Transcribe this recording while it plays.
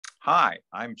Hi,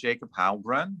 I'm Jacob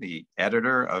Heilbrunn, the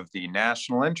editor of the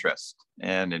National Interest,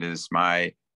 and it is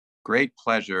my great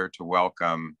pleasure to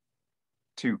welcome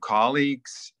two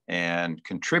colleagues and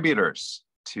contributors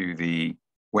to the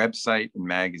website and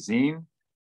magazine,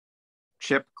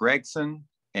 Chip Gregson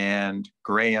and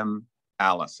Graham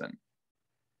Allison.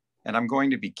 And I'm going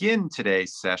to begin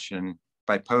today's session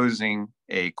by posing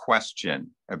a question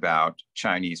about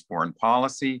Chinese foreign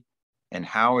policy and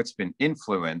how it's been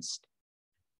influenced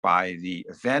by the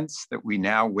events that we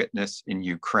now witness in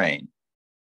Ukraine.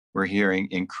 We're hearing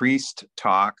increased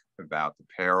talk about the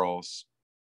perils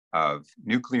of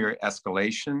nuclear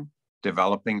escalation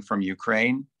developing from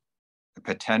Ukraine, the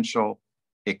potential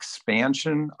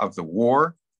expansion of the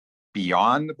war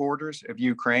beyond the borders of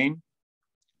Ukraine,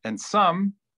 and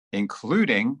some,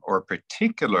 including or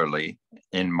particularly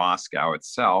in Moscow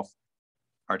itself,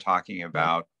 are talking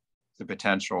about the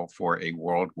potential for a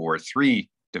World War III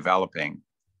developing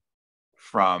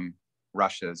from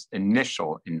Russia's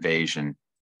initial invasion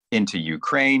into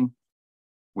Ukraine,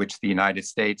 which the United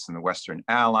States and the Western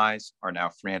allies are now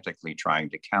frantically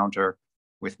trying to counter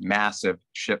with massive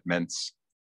shipments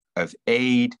of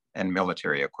aid and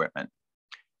military equipment.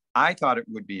 I thought it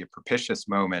would be a propitious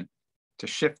moment to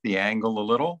shift the angle a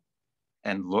little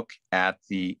and look at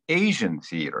the Asian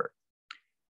theater.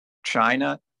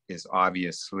 China is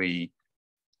obviously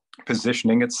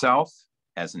positioning itself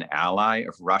as an ally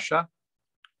of Russia.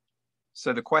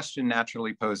 So the question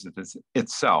naturally poses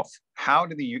itself, how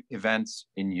do the events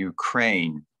in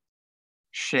Ukraine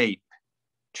shape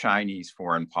Chinese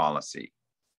foreign policy?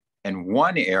 And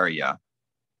one area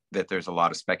that there's a lot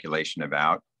of speculation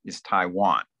about is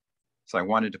Taiwan. So I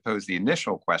wanted to pose the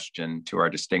initial question to our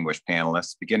distinguished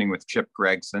panelists, beginning with Chip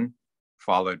Gregson,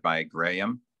 followed by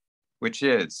Graham, which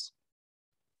is,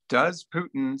 does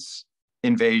Putin's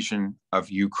invasion of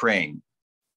Ukraine,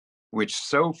 which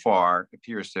so far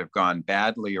appears to have gone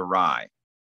badly awry,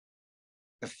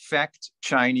 affect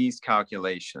Chinese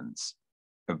calculations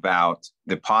about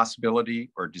the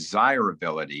possibility or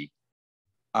desirability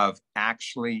of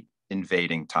actually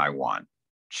invading Taiwan?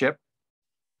 Chip?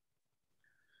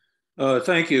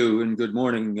 Thank you, and good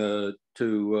morning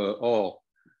to all.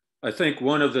 I think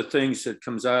one of the things that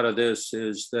comes out of this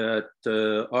is that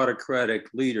autocratic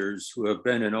leaders who have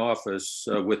been in office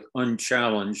with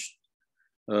unchallenged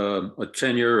a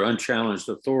tenure, unchallenged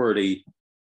authority,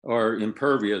 are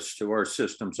impervious to our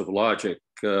systems of logic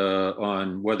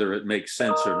on whether it makes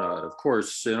sense or not. Of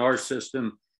course, in our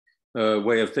system,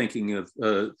 way of thinking of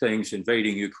things,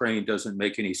 invading Ukraine doesn't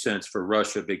make any sense for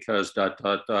Russia because ...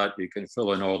 You can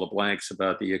fill in all the blanks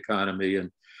about the economy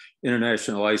and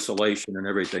international isolation and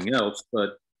everything else,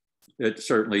 but it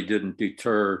certainly didn't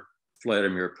deter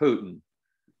Vladimir Putin.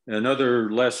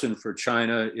 Another lesson for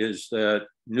China is that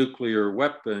nuclear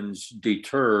weapons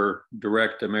deter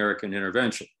direct American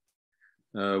intervention.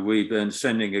 We've been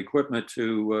sending equipment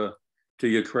to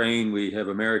Ukraine. We have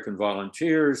American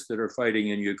volunteers that are fighting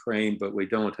in Ukraine, but we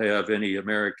don't have any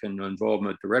American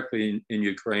involvement directly in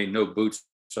Ukraine, no boots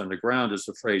on the ground, as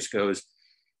the phrase goes,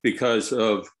 because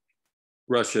of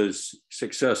Russia's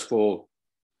successful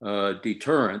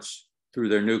deterrence through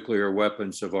their nuclear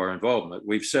weapons of our involvement.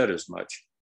 We've said as much.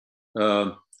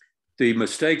 The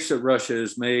mistakes that Russia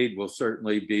has made will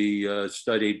certainly be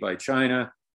studied by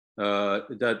China.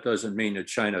 That doesn't mean that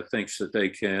China thinks that they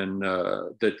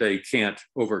can't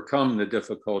overcome the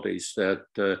difficulties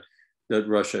that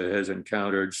Russia has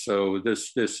encountered. So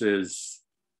this is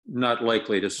not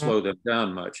likely to slow them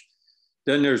down much.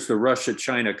 Then there's the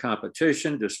Russia-China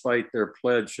competition, despite their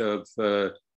pledge of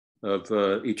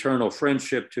eternal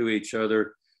friendship to each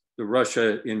other. The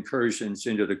Russia incursions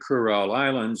into the Kuril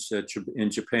Islands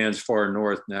in Japan's far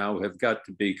north now have got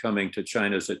to be coming to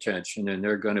China's attention, and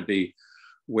they're going to be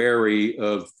wary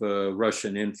of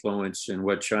Russian influence in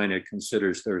what China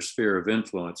considers their sphere of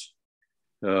influence.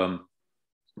 There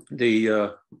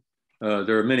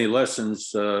are many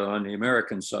lessons on the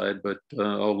American side, but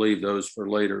I'll leave those for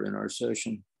later in our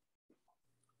session.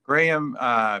 Graham,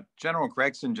 General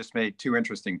Gregson just made two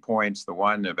interesting points. The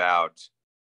one about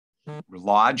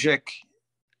logic,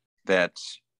 that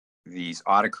these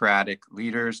autocratic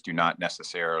leaders do not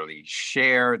necessarily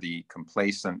share the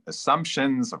complacent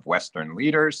assumptions of Western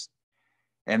leaders.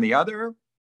 And the other,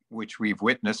 which we've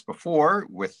witnessed before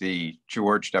with the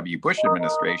George W. Bush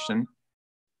administration,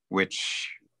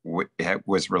 which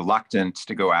was reluctant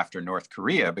to go after North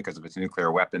Korea because of its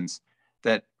nuclear weapons,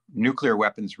 that nuclear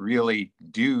weapons really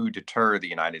do deter the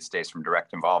United States from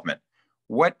direct involvement.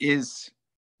 What is,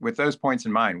 with those points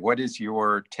in mind, what is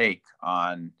your take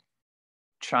on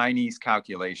Chinese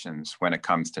calculations when it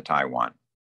comes to Taiwan?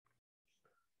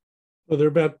 Well, there are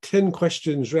about 10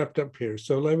 questions wrapped up here.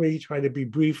 So let me try to be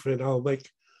brief, and I'll make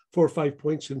 4 or 5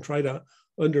 points and try to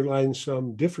underline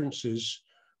some differences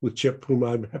with Chip, whom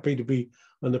I'm happy to be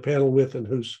on the panel with and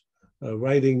whose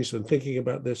writings and thinking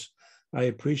about this I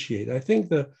appreciate. I think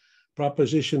the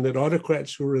proposition that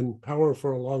autocrats who are in power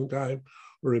for a long time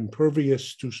are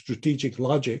impervious to strategic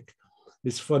logic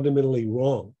is fundamentally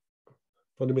wrong.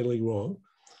 Fundamentally wrong.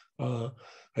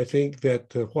 I think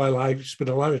that while I've spent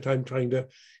a lot of time trying to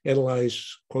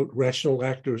analyze, quote, rational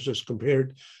actors as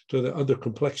compared to the other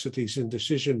complexities in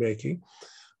decision making,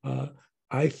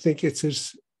 I think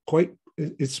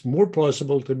it's more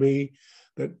plausible to me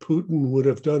that Putin would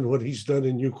have done what he's done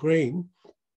in Ukraine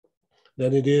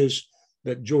than it is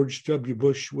that George W.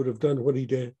 Bush would have done what he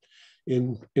did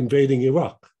in invading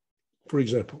Iraq, for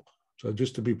example. So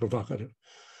just to be provocative.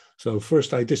 So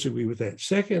first, I disagree with that.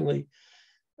 Secondly,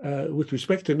 with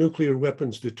respect to nuclear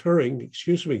weapons deterring,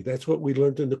 that's what we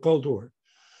learned in the Cold War.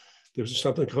 There's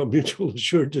something called mutual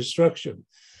assured destruction.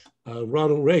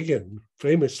 Ronald Reagan,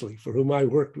 famously, for whom I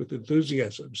worked with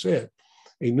enthusiasm, said,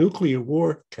 a nuclear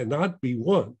war cannot be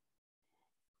won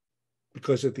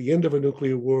because at the end of a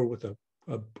nuclear war with the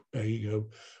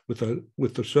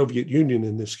Soviet Union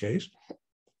in this case,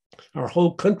 our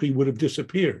whole country would have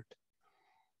disappeared.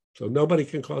 So nobody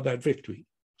can call that victory.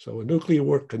 So a nuclear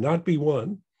war cannot be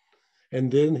won. And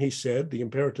then he said, the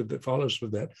imperative that follows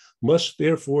from that must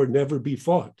therefore never be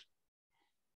fought.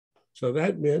 So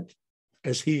that meant,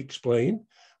 as he explained,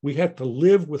 we had to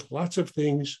live with lots of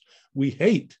things we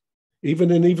hate, even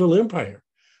an evil empire,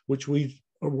 which we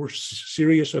were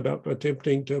serious about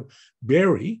attempting to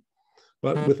bury,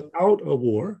 but without a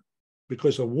war,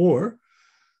 because a war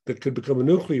that could become a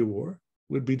nuclear war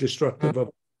would be destructive of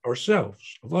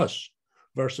ourselves, of us,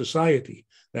 of our society.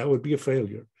 That would be a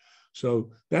failure.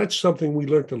 So that's something we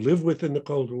learned to live with in the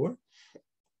Cold War.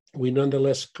 We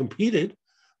nonetheless competed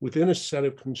within a set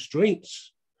of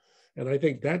constraints. And I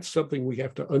think that's something we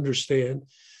have to understand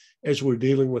as we're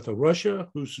dealing with a Russia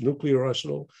whose nuclear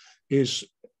arsenal is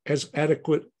as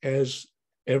adequate as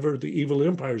ever the evil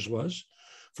empires was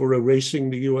for erasing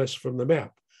the US from the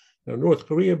map. Now, North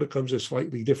Korea becomes a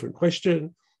slightly different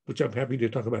question, which I'm happy to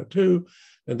talk about too.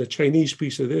 And the Chinese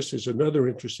piece of this is another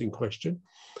interesting question.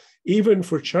 Even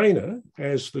for China,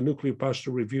 as the Nuclear Posture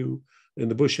Review in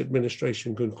the Bush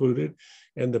administration concluded,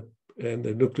 and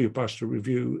the Nuclear Posture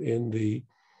Review in the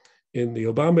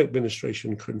Obama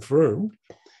administration confirmed,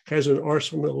 has an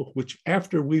arsenal which,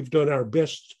 after we've done our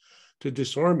best to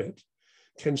disarm it,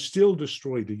 can still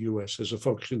destroy the US as a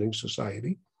functioning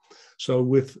society. So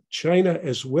with China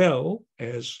as well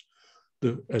as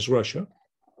Russia,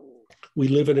 we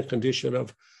live in a condition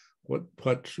of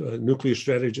what nuclear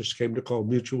strategists came to call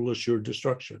mutual assured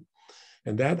destruction.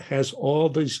 And that has all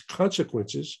these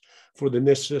consequences for the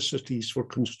necessities for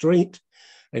constraint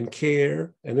and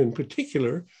care, and in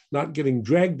particular, not getting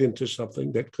dragged into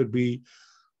something that could be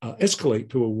escalate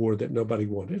to a war that nobody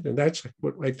wanted. And that's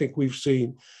what I think we've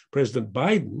seen President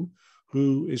Biden,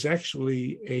 who is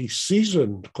actually a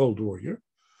seasoned Cold Warrior,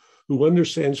 who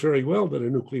understands very well that a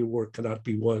nuclear war cannot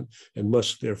be won and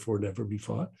must therefore never be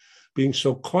fought, being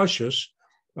so cautious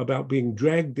about being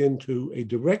dragged into a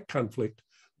direct conflict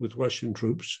with Russian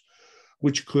troops,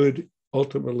 which could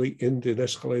ultimately end in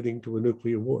escalating to a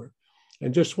nuclear war.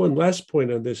 And just one last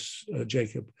point on this,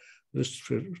 Jacob,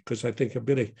 because I think a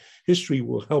bit of history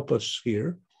will help us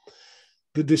here.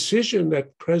 The decision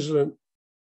that President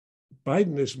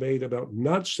Biden has made about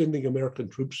not sending American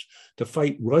troops to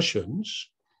fight Russians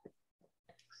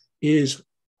is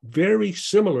very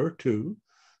similar to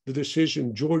the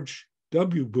decision George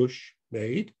W. Bush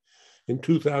made in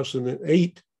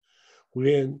 2008,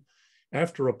 when,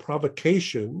 after a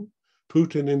provocation,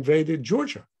 Putin invaded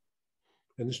Georgia.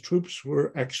 And his troops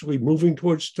were actually moving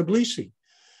towards Tbilisi.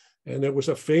 And there was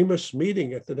a famous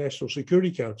meeting at the National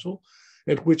Security Council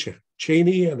at which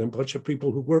Cheney and a bunch of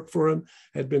people who worked for him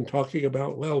had been talking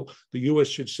about, well, the US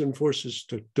should send forces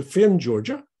to defend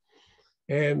Georgia.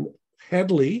 And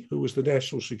Hadley, who was the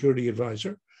National Security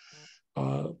Advisor,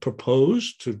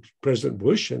 proposed to President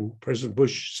Bush, and President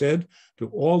Bush said to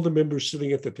all the members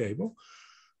sitting at the table,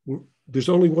 there's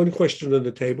only one question on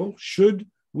the table: should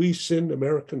we send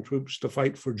American troops to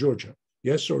fight for Georgia?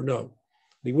 Yes or no?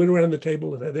 And he went around the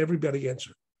table and had everybody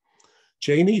answer.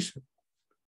 Cheney's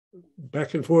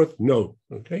back and forth, no.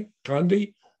 Okay.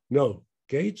 Condi, no.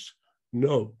 Gates,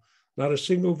 no. Not a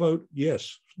single vote,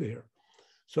 yes, there.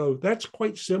 So that's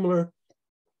quite similar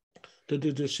to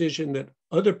the decision that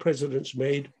other presidents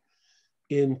made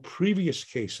in previous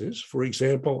cases. For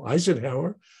example,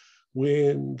 Eisenhower,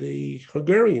 when the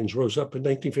Hungarians rose up in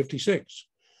 1956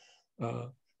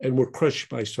 and were crushed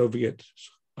by Soviet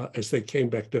as they came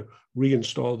back to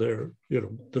reinstall their,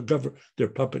 their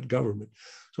puppet government.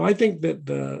 So I think that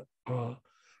the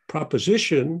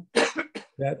proposition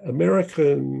that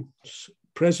American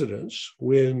presidents,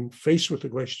 when faced with the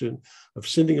question of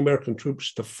sending American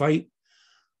troops to fight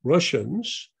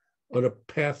Russians on a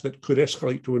path that could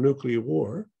escalate to a nuclear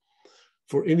war,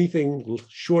 for anything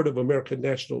short of American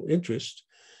national interest,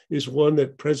 is one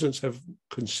that presidents have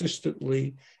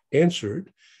consistently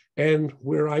answered, and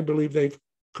where I believe they've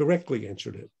correctly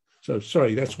answered it. So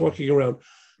sorry, that's walking around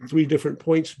 3 different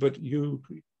points, but you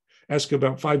ask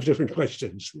about 5 different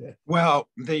questions. Well,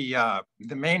 the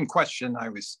main question I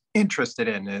was interested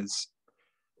in is,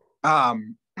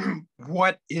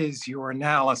 what is your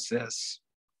analysis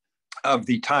of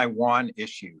the Taiwan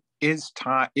issue? Is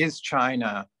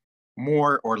China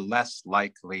more or less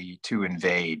likely to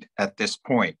invade at this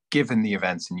point, given the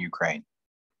events in Ukraine?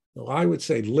 Well, I would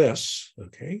say less,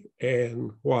 okay,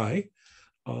 and why?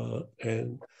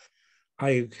 And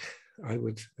I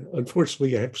would,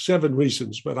 unfortunately, I have 7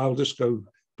 reasons, but I'll just go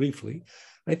briefly.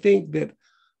 I think that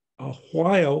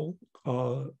while,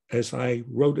 as I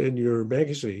wrote in your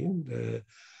magazine,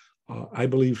 I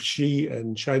believe Xi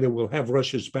and China will have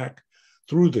Russia's back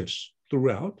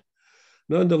throughout.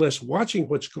 Nonetheless, watching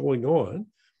what's going on,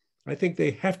 I think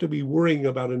they have to be worrying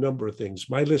about a number of things.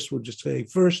 My list would just say,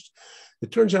 first,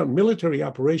 it turns out military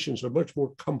operations are much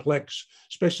more complex,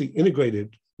 especially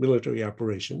integrated military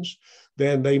operations,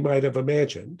 than they might have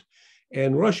imagined.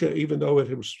 And Russia, even though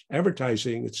it was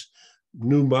advertising its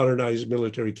new modernized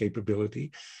military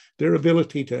capability, their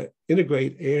ability to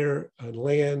integrate air and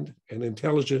land and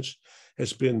intelligence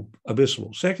has been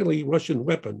abysmal. Secondly, Russian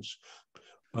weapons,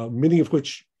 many of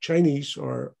which Chinese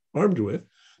are armed with,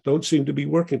 don't seem to be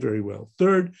working very well.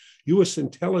 Third, US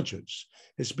intelligence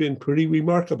has been pretty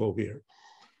remarkable here.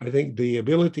 I think the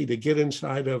ability to get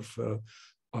inside of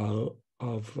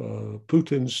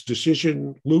Putin's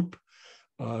decision loop,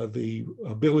 the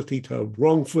ability to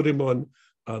wrong foot him on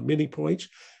many points,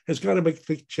 has got to make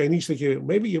the Chinese think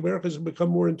maybe Americans have become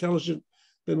more intelligent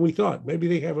than we thought. Maybe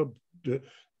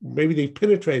they've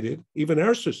penetrated even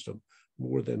our system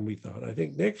more than we thought. I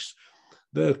think next,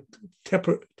 the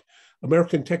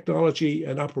American technology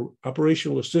and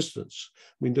operational assistance.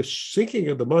 I mean, the sinking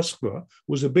of the Moskva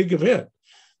was a big event.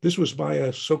 This was by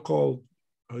a so-called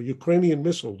Ukrainian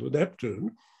missile, the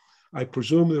Neptune. I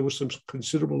presume there was some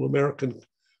considerable American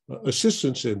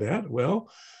assistance in that. Well,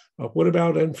 what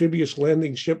about amphibious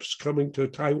landing ships coming to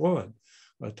Taiwan?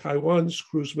 Taiwan's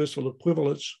cruise missile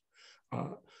equivalents,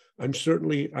 I'm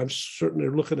certainly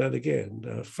looking at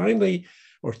again. Finally,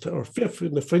 or fifth,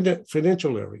 in the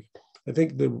financial area, I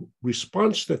think the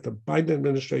response that the Biden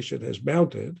administration has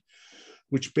mounted,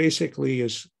 which basically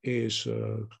is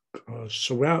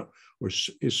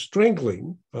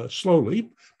strangling slowly,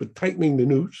 but tightening the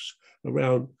noose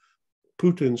around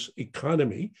Putin's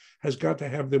economy, has got to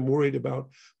have them worried about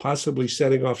possibly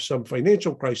setting off some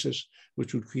financial crisis,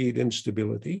 which would create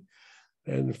instability.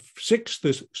 And 6,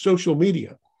 the social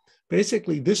media.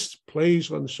 Basically, this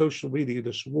plays on social media,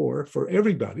 this war, for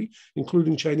everybody,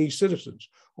 including Chinese citizens.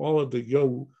 All of the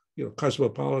young,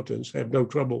 cosmopolitans have no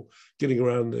trouble getting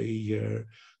around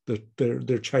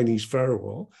their Chinese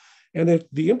firewall. And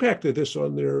the impact of this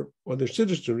on their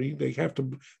citizenry,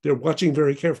 they're watching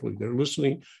very carefully. They're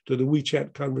listening to the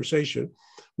WeChat conversation,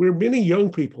 where many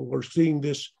young people are seeing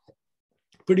this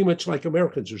pretty much like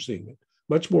Americans are seeing it,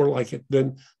 much more like it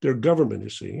than their government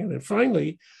is seeing it. And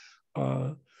finally,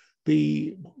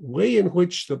 the way in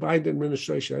which the Biden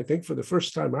administration, I think for the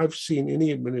first time I've seen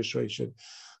any administration,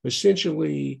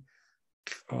 essentially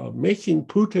making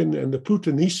Putin and the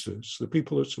Putinistas, the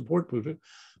people that support Putin,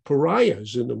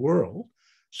 pariahs in the world,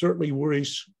 certainly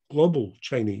worries global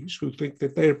Chinese who think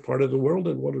that they're part of the world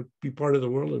and want to be part of the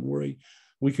world and worry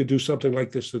we could do something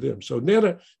like this to them. So net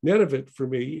of it for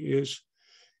me is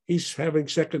he's having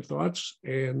second thoughts,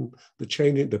 and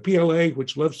the PLA,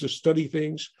 which loves to study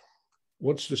things,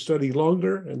 wants to study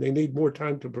longer, and they need more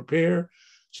time to prepare.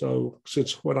 So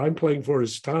since what I'm playing for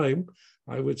is time,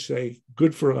 I would say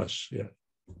good for us. Yeah.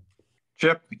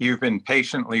 Chip, you've been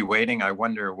patiently waiting. I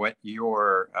wonder what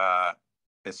your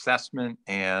assessment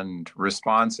and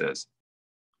response is.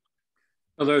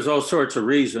 Well, there's all sorts of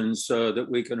reasons that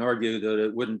we can argue that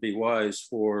it wouldn't be wise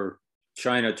for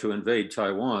China to invade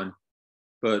Taiwan.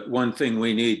 But one thing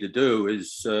we need to do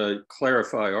is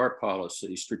clarify our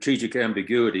policy. Strategic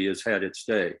ambiguity has had its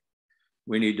day.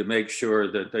 We need to make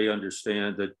sure that they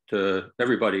understand, that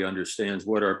everybody understands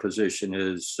what our position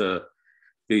is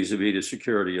vis-a-vis the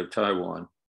security of Taiwan.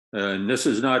 And this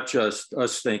is not just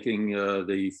us thinking.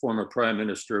 The former Prime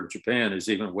Minister of Japan has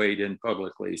even weighed in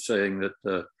publicly saying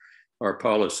that our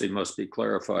policy must be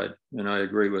clarified, and I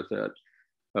agree with that.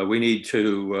 We need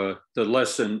to, the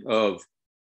lesson of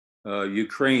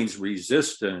Ukraine's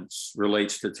resistance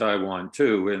relates to Taiwan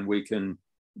too, and we can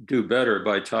do better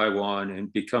by Taiwan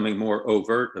and becoming more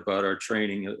overt about our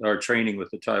training with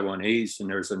the Taiwanese. And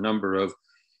there's a number of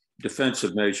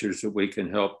defensive measures that we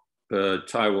can help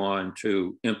Taiwan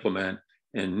to implement.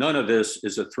 And none of this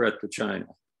is a threat to China.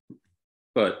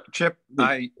 But Chip,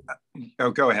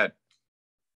 go ahead.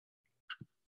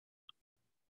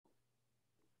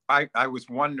 I was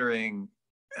wondering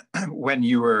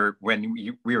we were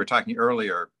talking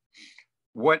earlier,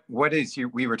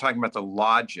 we were talking about the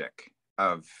logic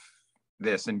of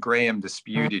this, and Graham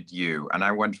disputed you, and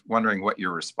I was wondering what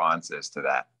your response is to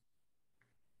that.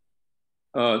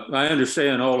 I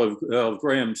understand all of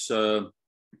Graham's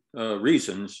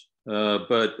reasons,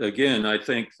 but again, I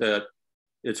think that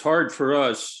it's hard for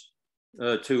us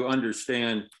to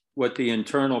understand what the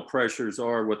internal pressures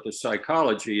are, what the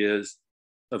psychology is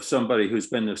of somebody who's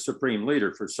been the supreme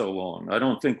leader for so long. I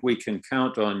don't think we can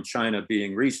count on China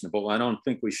being reasonable. I don't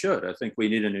think we should. I think we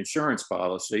need an insurance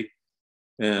policy.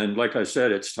 And like I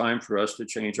said, it's time for us to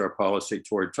change our policy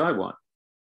toward Taiwan.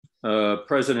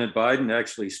 President Biden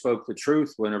actually spoke the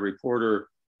truth when a reporter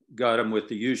got him with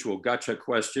the usual gotcha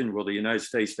question, will the United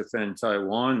States defend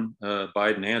Taiwan?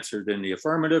 Biden answered in the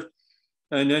affirmative.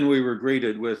 And then we were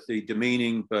greeted with the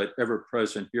demeaning but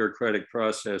ever-present bureaucratic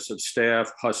process of staff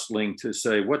hustling to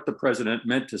say what the president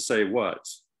meant to say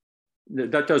was.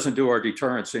 That doesn't do our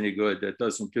deterrence any good. That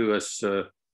doesn't do us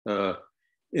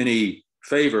any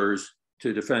favors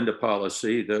to defend a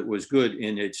policy that was good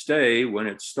in its day when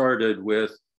it started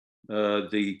with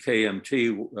the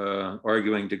KMT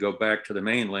arguing to go back to the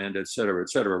mainland, et cetera, et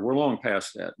cetera. We're long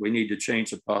past that. We need to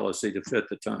change the policy to fit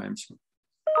the times.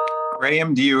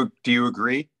 Graham, do you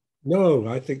agree? No,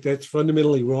 I think that's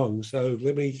fundamentally wrong. So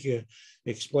let me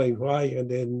explain why, and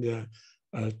then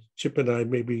Chip and I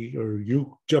maybe, or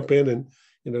you jump in and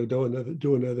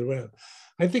do another round.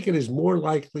 I think it is more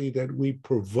likely that we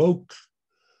provoke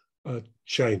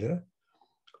China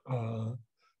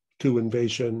to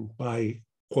invasion by,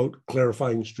 quote,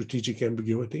 clarifying strategic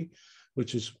ambiguity,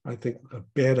 which is, I think, a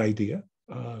bad idea,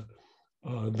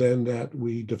 than that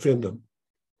we defend them.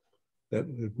 That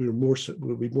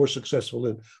we'll be more successful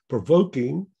in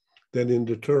provoking than in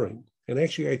deterring. And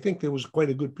actually, I think there was quite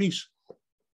a good piece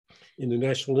in the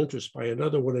National Interest by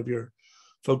another one of your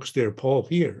folks there, Paul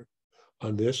here,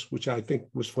 on this, which I think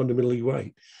was fundamentally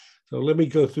right. So let me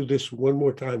go through this one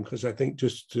more time, because I think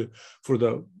just for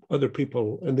the other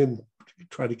people, and then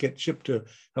try to get Chip to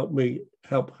help me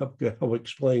help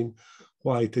explain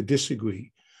why to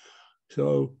disagree.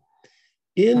 So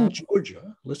in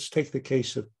Georgia, let's take the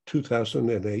case of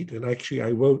 2008. And actually,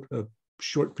 I wrote a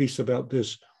short piece about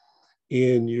this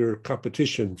in your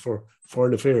competition for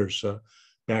foreign affairs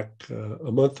back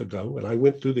a month ago. And I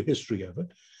went through the history of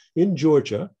it. In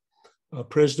Georgia,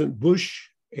 President Bush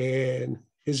and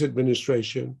his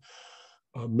administration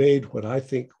made what I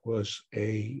think was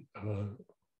a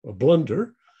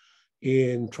blunder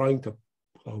in trying to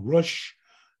rush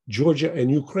Georgia and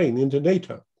Ukraine into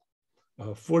NATO.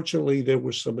 Fortunately, there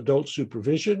was some adult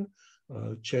supervision.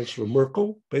 Chancellor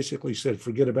Merkel basically said,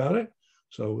 forget about it.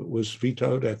 So it was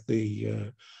vetoed at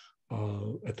the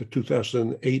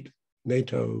 2008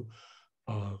 NATO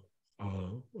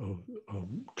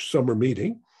summer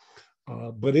meeting.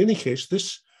 But in any case,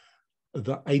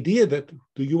 the idea that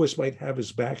the US might have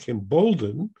his back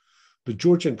emboldened the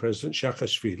Georgian president,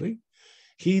 Saakashvili.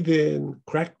 He then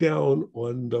cracked down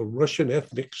on the Russian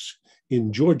ethnics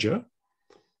in Georgia.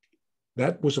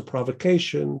 That was a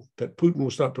provocation that Putin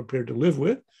was not prepared to live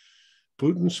with.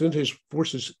 Putin sent his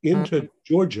forces into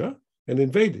Georgia and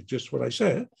invaded, just what I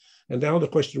said. And now the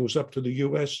question was up to the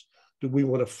US, do we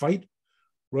want to fight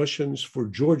Russians for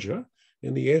Georgia?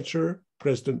 And the answer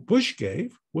President Bush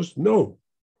gave was no,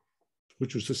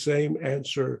 which was the same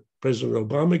answer President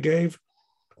Obama gave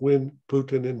when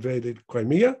Putin invaded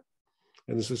Crimea.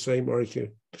 And it's the same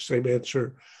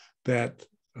answer that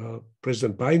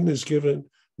President Biden has given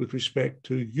with respect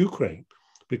to Ukraine,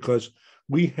 because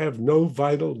we have no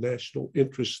vital national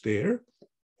interest there.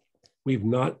 We've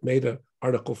not made an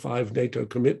Article 5 NATO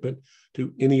commitment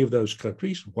to any of those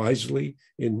countries, wisely,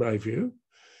 in my view.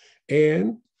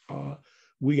 And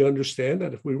we understand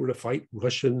that if we were to fight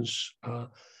Russians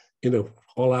in an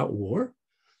all-out war,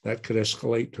 that could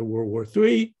escalate to World War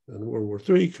III, and World War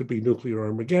III could be nuclear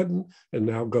Armageddon, and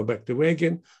now go back to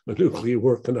Reagan, a nuclear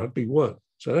war cannot be won.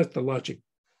 So that's the logic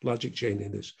chain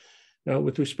in this. Now,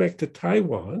 with respect to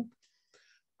Taiwan,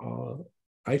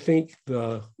 I think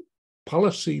the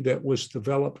policy that was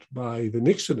developed by the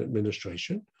Nixon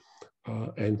administration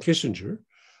and Kissinger,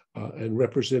 and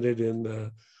represented in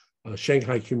the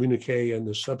Shanghai Communique and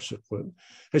the subsequent,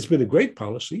 has been a great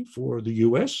policy for the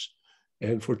US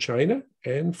and for China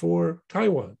and for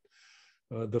Taiwan.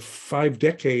 The 5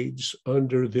 decades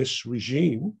under this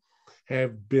regime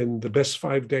have been the best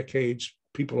 5 decades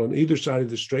people on either side of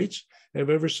the straits have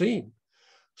ever seen.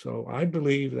 So I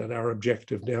believe that our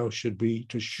objective now should be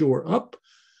to shore up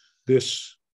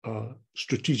this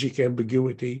strategic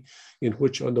ambiguity, in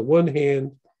which on the one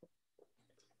hand,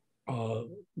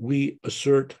 we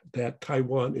assert that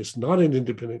Taiwan is not an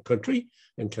independent country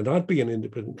and cannot be an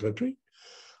independent country.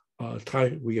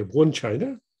 We have one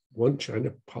China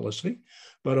policy,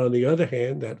 but on the other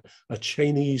hand, that a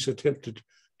Chinese attempt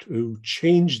to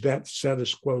change that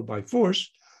status quo by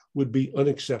force would be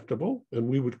unacceptable, and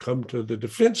we would come to the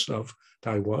defense of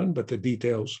Taiwan, but the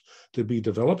details to be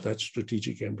developed, that's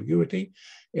strategic ambiguity,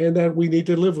 and that we need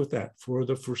to live with that for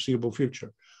the foreseeable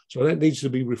future. So that needs to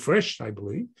be refreshed, I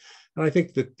believe. And I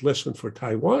think the lesson for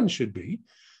Taiwan should be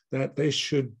that they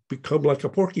should become like a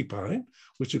porcupine,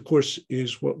 which of course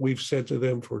is what we've said to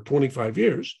them for 25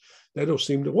 years. They don't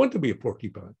seem to want to be a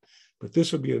porcupine, but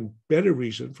this would be a better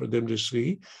reason for them to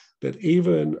see that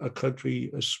even a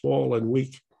country as small and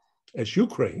weak as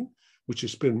Ukraine, which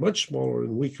has been much smaller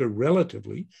and weaker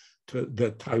relatively to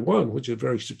that Taiwan, which is a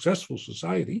very successful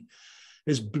society,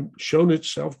 has shown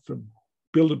itself to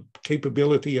build a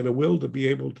capability and a will to be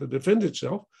able to defend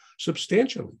itself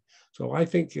substantially. So I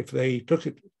think if they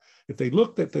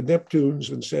looked at the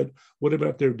Neptunes and said, what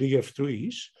about their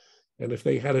DF-3s? And if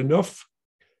they had enough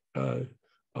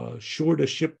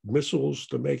shore-to-ship missiles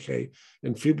to make an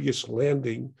amphibious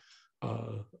landing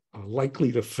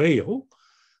likely to fail,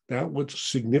 that would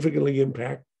significantly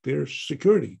impact their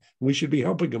security. We should be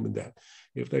helping them in that.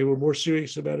 If they were more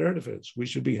serious about air defense, we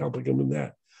should be helping them in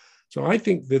that. So I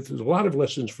think that there's a lot of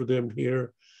lessons for them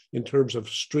here in terms of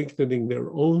strengthening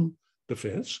their own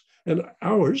defense and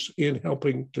ours in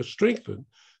helping to strengthen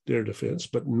their defense,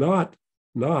 but not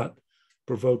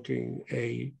provoking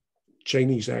a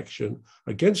Chinese action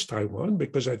against Taiwan,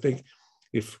 because I think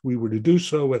if we were to do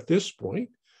so at this point,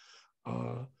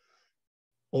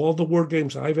 all the war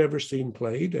games I've ever seen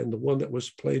played, and the one that was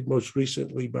played most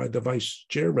recently by the vice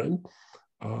chairman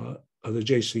of the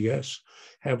JCS,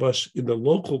 have us in the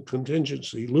local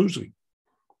contingency losing.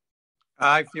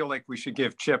 I feel like we should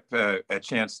give Chip a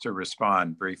chance to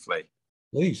respond briefly.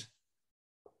 Please.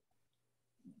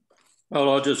 Well,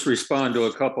 I'll just respond to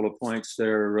a couple of points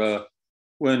there.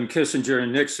 When Kissinger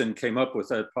and Nixon came up with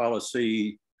that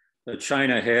policy,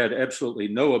 China had absolutely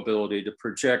no ability to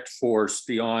project force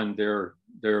beyond their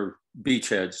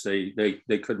beachheads.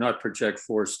 They could not project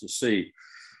force to sea.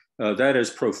 That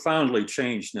has profoundly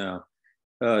changed now.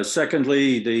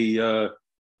 Secondly, the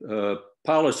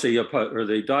policy or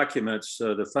the documents,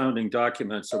 the founding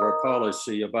documents of our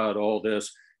policy about all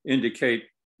this indicate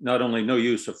not only no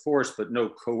use of force, but no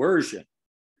coercion.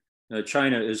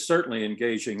 China is certainly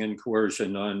engaging in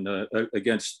coercion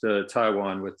against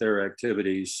Taiwan with their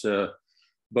activities,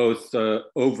 both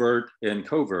overt and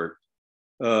covert.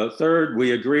 Third,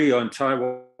 we agree on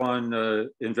Taiwan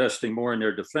investing more in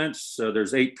their defense.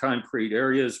 There's 8 concrete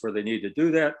areas where they need to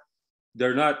do that.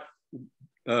 They're not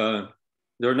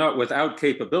without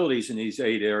capabilities in these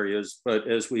 8 areas, but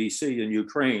as we see in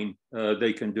Ukraine,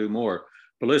 they can do more.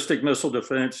 Ballistic missile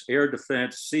defense, air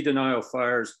defense, sea denial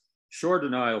fires, shore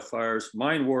denial fires,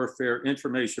 mine warfare,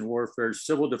 information warfare,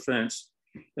 civil defense,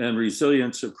 and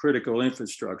resilience of critical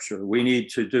infrastructure. We need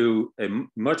to do a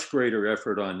much greater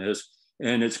effort on this,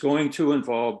 and it's going to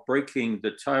involve breaking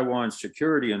the Taiwan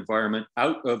security environment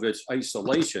out of its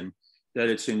isolation that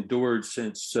it's endured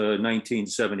since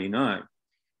 1979.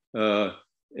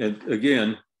 And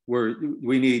again,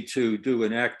 we need to do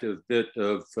an active bit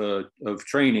of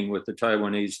training with the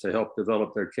Taiwanese to help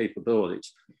develop their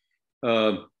capabilities.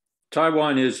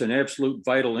 Taiwan is an absolute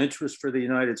vital interest for the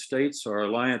United States. Our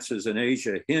alliances in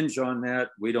Asia hinge on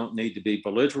that. We don't need to be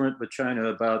belligerent with China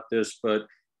about this, but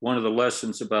one of the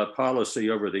lessons about policy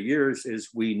over the years is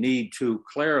we need to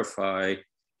clarify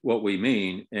what we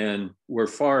mean. And we're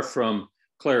far from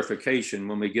clarification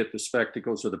when we get the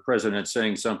spectacles of the president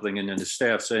saying something and then the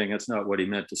staff saying that's not what he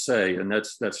meant to say. And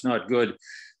that's not good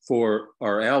for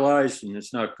our allies, and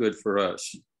it's not good for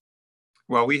us.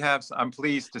 Well, I'm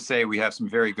pleased to say we have some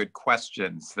very good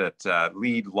questions that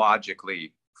lead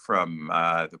logically from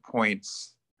the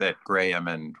points that Graham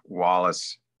and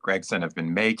Wallace Gregson have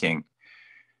been making.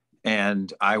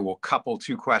 And I will couple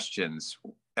 2 questions.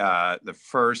 The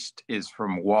first is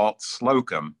from Walt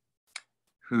Slocum,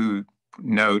 who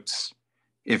notes,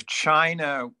 if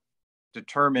China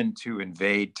determined to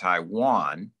invade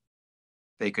Taiwan,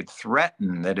 they could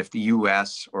threaten that if the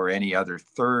US or any other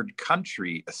third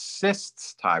country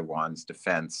assists Taiwan's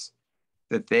defense,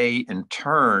 that they in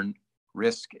turn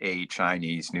risk a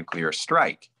Chinese nuclear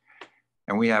strike.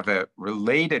 And we have a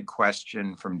related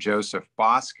question from Joseph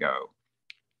Bosco,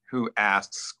 who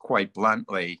asks quite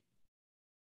bluntly,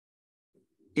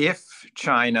 if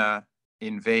China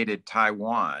invaded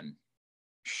Taiwan,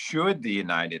 should the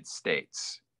United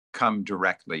States come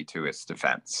directly to its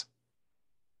defense?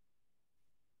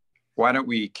 Why don't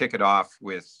we kick it off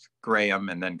with Graham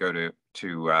and then go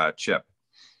to Chip?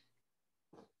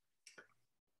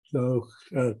 So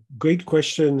great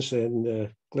questions,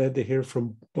 and glad to hear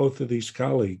from both of these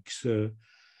colleagues.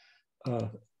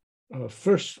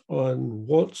 First, on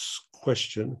Walt's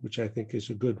question, which I think is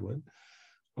a good one.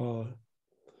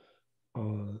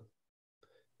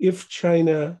 If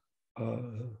China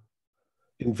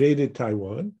invaded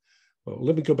Taiwan, well,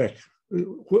 let me go back.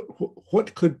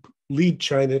 What could lead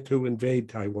China to invade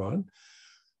Taiwan?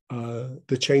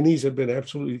 The Chinese have been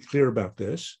absolutely clear about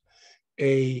this.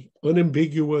 An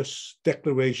unambiguous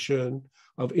declaration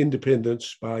of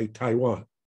independence by Taiwan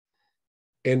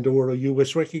and or a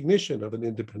US recognition of an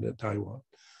independent Taiwan.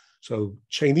 So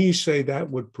Chinese say that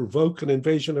would provoke an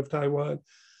invasion of Taiwan.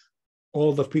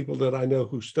 All the people that I know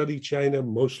who study China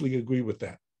mostly agree with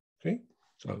that. Okay.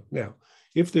 So now,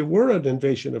 if there were an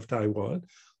invasion of Taiwan,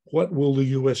 what will the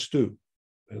US do?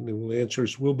 And the answer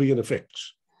is we'll be in a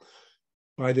fix.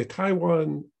 By the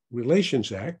Taiwan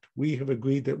Relations Act, we have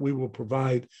agreed that we will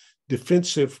provide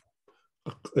defensive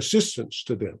assistance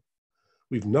to them.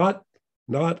 We've not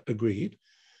agreed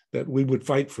that we would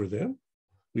fight for them.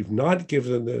 We've not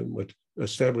given them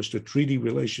established a treaty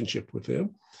relationship with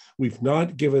them. We've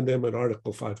not given them an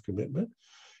Article 5 commitment.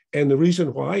 And the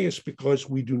reason why is because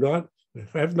we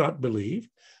have not believed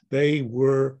they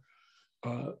were,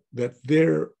 that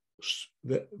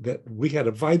we had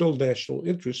a vital national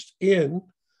interest in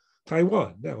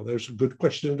Taiwan. Now, there's a good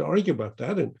question to argue about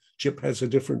that, and Chip has a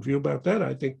different view about that.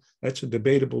 I think that's a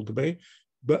debatable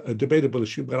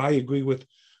issue, but I agree with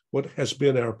what has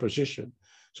been our position.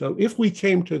 So if we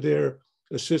came to their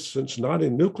assistance, not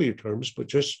in nuclear terms, but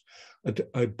just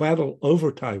a battle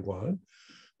over Taiwan,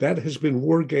 that has been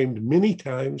war-gamed many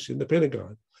times in the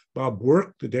Pentagon. Bob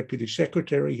Work, the Deputy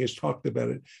Secretary, has talked about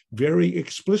it very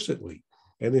explicitly.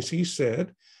 And as he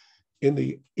said, in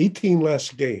the 18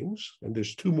 last games, and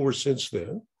there's 2 more since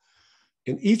then,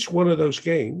 in each one of those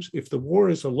games, if the war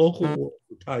is a local war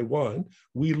for Taiwan,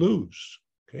 we lose,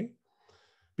 okay?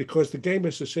 Because the game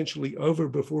is essentially over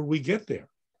before we get there.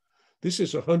 This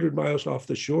is 100 miles off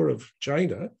the shore of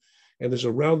China and is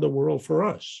around the world for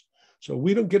us. So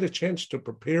we don't get a chance to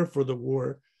prepare for the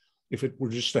war if it were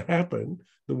just to happen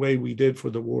the way we did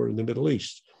for the war in the Middle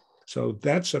East. So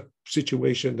that's a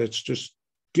situation that's just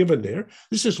given there.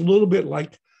 This is a little bit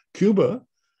like Cuba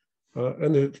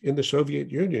in the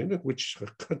Soviet Union, which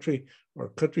a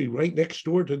country right next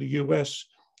door to the US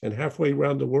and halfway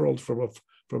around the world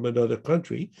from another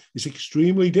country, is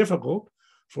extremely difficult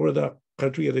for the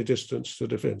country at a distance to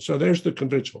defend. So there's the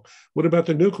conventional. What about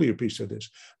the nuclear piece of this?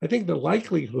 I think the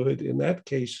likelihood in that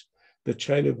case that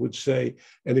China would say,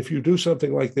 and if you do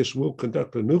something like this, we'll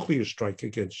conduct a nuclear strike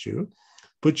against you,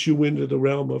 puts you into the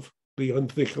realm of the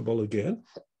unthinkable again.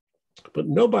 But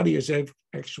nobody has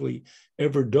actually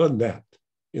ever done that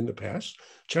in the past.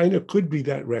 China could be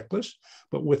that reckless,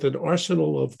 but with an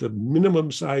arsenal of the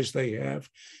minimum size they have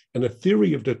and a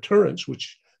theory of deterrence,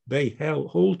 which they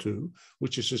hold to,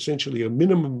 which is essentially a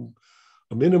minimum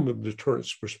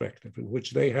deterrence perspective, in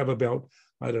which they have about,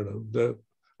 I don't know, the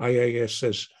IAS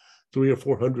says 300 or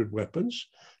 400 weapons,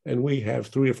 and we have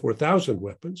 3,000 or 4,000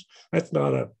 weapons. That's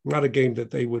not a game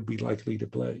that they would be likely to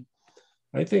play.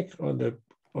 I think on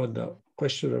the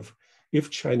question of if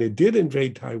China did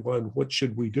invade Taiwan, what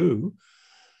should we do?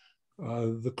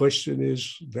 The question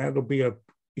is, that'll be an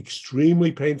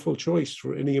extremely painful choice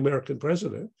for any American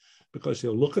president, because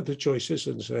they'll look at the choices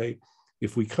and say,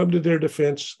 if we come to their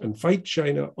defense and fight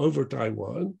China over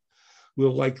Taiwan,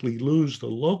 we'll likely lose the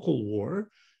local war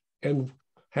and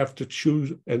have to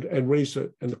choose and raise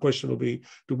it. And the question will be,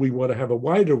 do we want to have a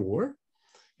wider war?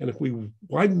 And if we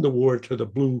widen the war to the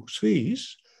blue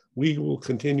seas, we will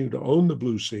continue to own the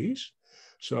blue seas.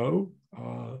 So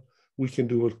we can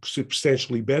do it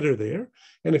substantially better there.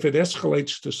 And if it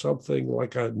escalates to something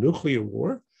like a nuclear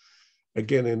war,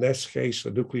 again, in this case,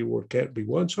 a nuclear war can't be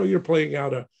won. So you're playing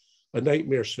out a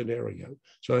nightmare scenario.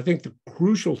 So I think the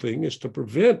crucial thing is to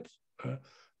prevent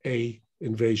a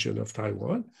invasion of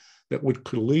Taiwan that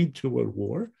could lead to a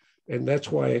war. And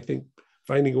that's why I think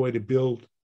finding a way to build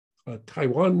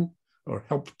Taiwan or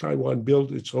help Taiwan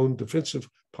build its own defensive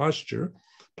posture,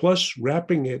 plus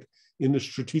wrapping it in the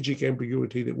strategic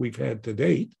ambiguity that we've had to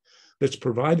date, that's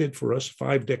provided for us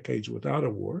 5 decades without a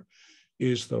war,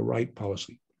 is the right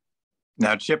policy.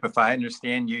 Now, Chip, if I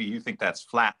understand you, you think that's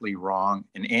flatly wrong,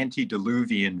 an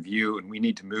antediluvian view, and we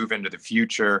need to move into the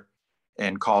future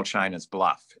and call China's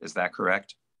bluff. Is that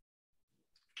correct?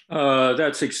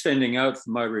 That's extending out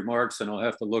from my remarks, and I'll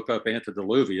have to look up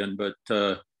antediluvian, but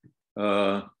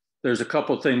there's a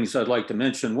couple of things I'd like to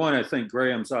mention. One, I think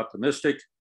Graham's optimistic.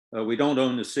 We don't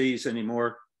own the seas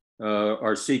anymore.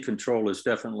 Our sea control is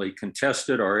definitely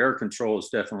contested. Our air control is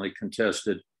definitely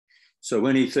contested. So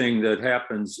anything that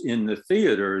happens in the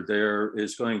theater there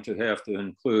is going to have to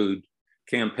include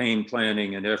campaign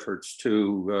planning and efforts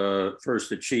to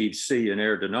first achieve sea and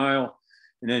air denial,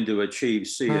 and then to achieve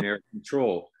sea and air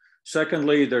control.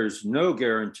 Secondly, there's no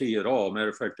guarantee at all. Matter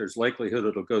of fact, there's likelihood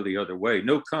it'll go the other way.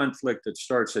 No conflict that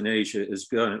starts in Asia is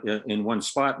in one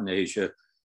spot in Asia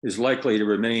is likely to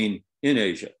remain in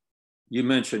Asia. You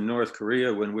mentioned North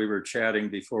Korea when we were chatting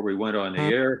before we went on the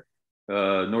air.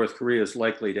 North Korea is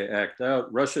likely to act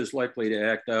out. Russia is likely to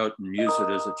act out and use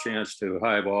it as a chance to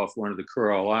hive off one of the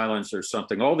Kuril Islands or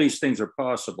something. All these things are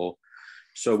possible.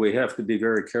 So we have to be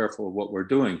very careful of what we're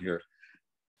doing here.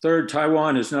 Third,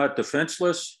 Taiwan is not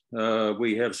defenseless.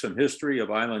 We have some history of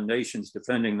island nations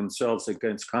defending themselves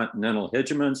against continental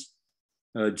hegemons.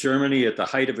 Germany, at the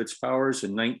height of its powers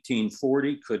in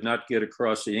 1940, could not get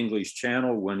across the English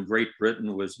Channel when Great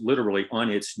Britain was literally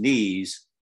on its knees,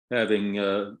 having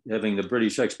the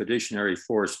British Expeditionary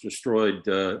Force destroyed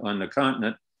on the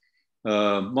continent.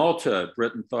 Malta,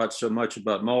 Britain thought so much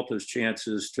about Malta's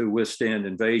chances to withstand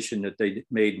invasion that they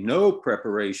made no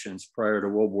preparations prior to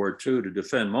World War II to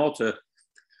defend Malta.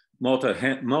 Malta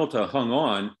hung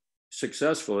on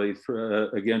successfully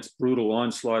against brutal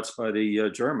onslaughts by the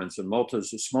Germans, and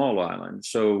Malta's a small island.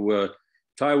 So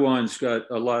Taiwan's got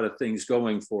a lot of things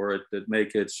going for it that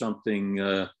make it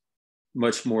something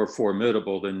much more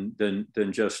formidable than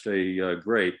just a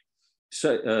great.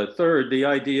 Third, the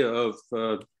idea of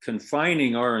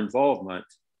confining our involvement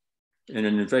in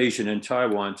an invasion in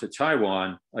Taiwan to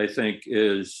Taiwan, I think,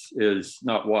 is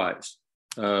not wise.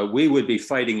 We would be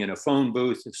fighting in a phone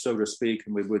booth, so to speak,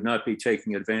 and we would not be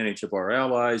taking advantage of our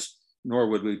allies, nor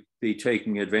would we be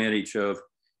taking advantage of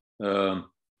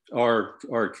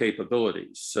our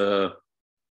capabilities.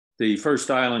 The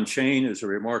first island chain is a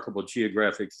remarkable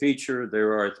geographic feature.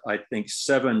 There are, I think,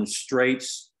 7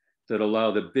 straits that allow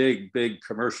the big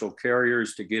commercial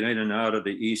carriers to get in and out of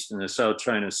the East and the South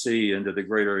China Sea into the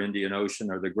greater Indian Ocean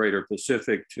or the greater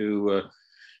Pacific to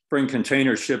bring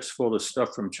container ships full of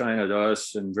stuff from China to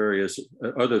us and various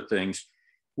other things.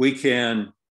 We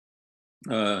can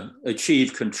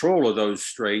achieve control of those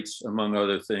straits, among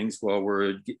other things, while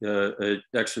we're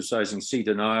exercising sea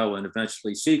denial and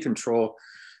eventually sea control.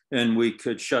 And we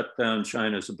could shut down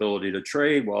China's ability to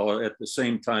trade while at the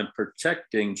same time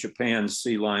protecting Japan's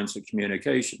sea lines of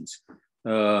communications.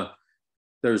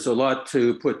 There's a lot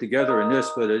to put together in this,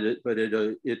 but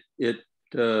it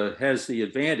has the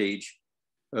advantage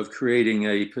of creating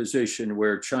a position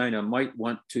where China might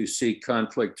want to seek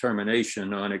conflict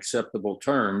termination on acceptable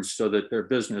terms so that their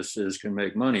businesses can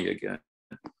make money again.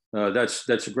 That's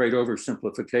a great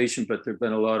oversimplification, but there have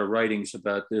been a lot of writings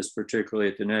about this, particularly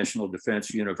at the National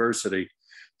Defense University,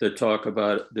 that talk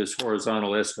about this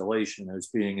horizontal escalation as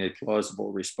being a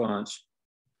plausible response.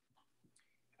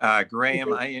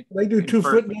 Graham, I do 2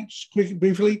 footnotes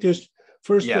briefly. Just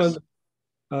first, yes.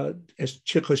 As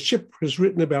Chip has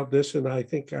written about this, and I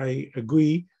think I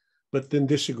agree, but then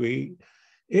disagree.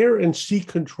 Air and sea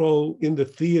control in the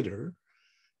theater,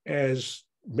 as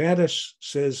Mattis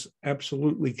says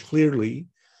absolutely clearly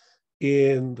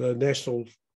in the National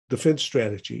Defense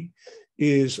Strategy,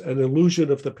 is an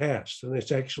illusion of the past. And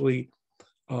it's actually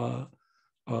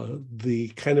the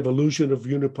kind of illusion of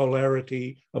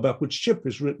unipolarity about which Chip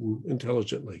has written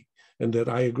intelligently and that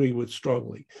I agree with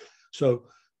strongly. So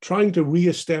trying to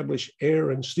reestablish air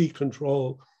and sea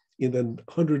control in a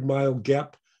 100-mile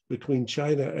gap between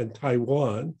China and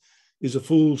Taiwan is a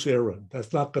fool's errand.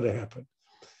 That's not going to happen.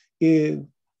 In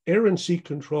air and sea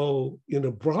control in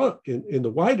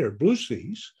the wider blue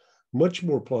seas, much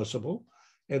more plausible.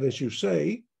 And as you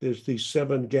say, there's these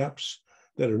 7 gaps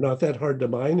that are not that hard to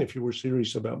mine if you were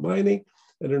serious about mining,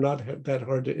 and are not that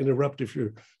hard to interrupt if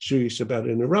you're serious about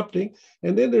interrupting.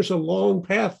 And then there's a long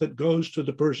path that goes to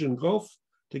the Persian Gulf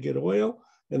to get oil,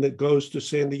 and that goes to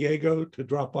San Diego to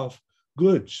drop off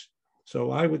goods.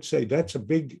 So I would say that's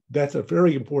a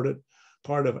very important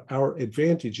part of our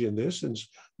advantage in this, and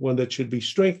one that should be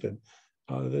strengthened.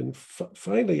 Then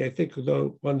finally, I think,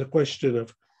 though, on the question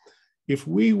of if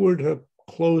we were to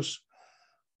close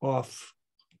off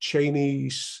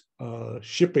Chinese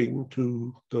shipping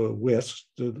to the West,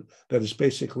 that is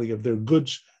basically of their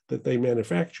goods that they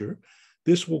manufacture.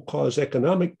 This will cause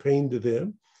economic pain to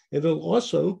them, and it'll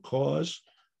also cause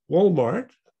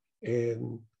Walmart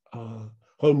and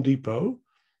Home Depot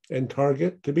and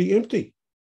Target to be empty.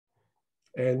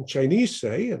 And Chinese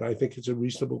say, and I think it's a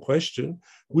reasonable question,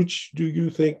 which do you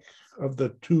think of the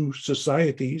two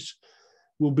societies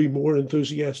will be more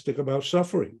enthusiastic about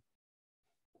suffering?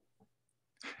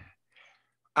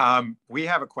 We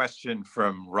have a question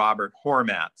from Robert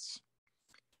Hormats,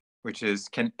 which is,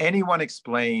 can anyone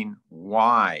explain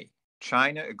why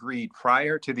China agreed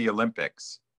prior to the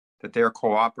Olympics that their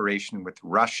cooperation with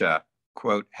Russia,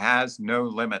 quote, has no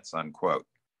limits, unquote?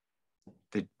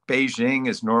 The Beijing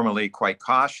is normally quite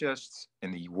cautious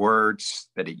in the words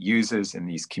that it uses in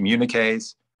these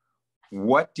communiques.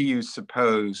 What do you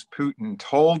suppose Putin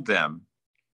told them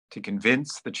to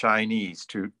convince the Chinese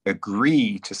to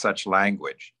agree to such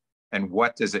language? And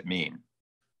what does it mean?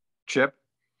 Chip?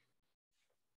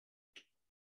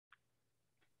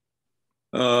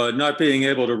 Not being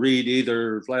able to read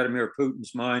either Vladimir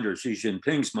Putin's mind or Xi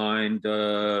Jinping's mind,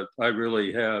 I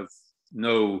really have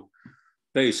no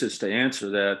basis to answer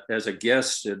that. As a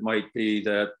guess, it might be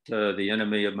that the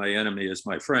enemy of my enemy is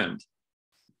my friend.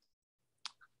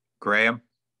 Graham?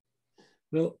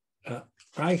 Well,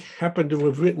 I happen to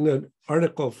have written an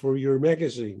article for your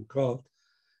magazine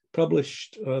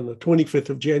published on the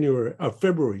 25th of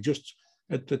February, just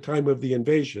at the time of the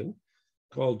invasion,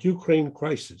 called Ukraine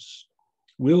Crisis.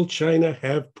 Will China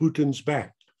have Putin's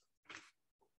back?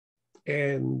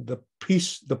 And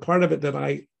the part of it that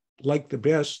I like the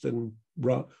best, and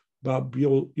Bob,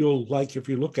 you'll like if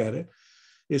you look at it,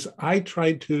 is I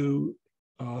tried to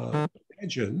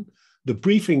imagine the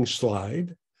briefing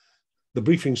slides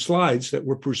that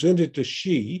were presented to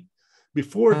Xi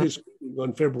before his meeting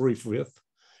on February 5th,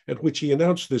 at which he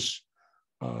announced this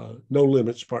no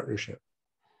limits partnership.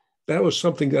 That was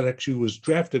something that actually was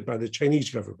drafted by the Chinese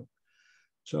government.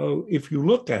 So if you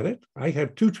look at it, I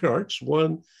have two charts: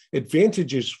 one,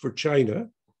 advantages for China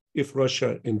if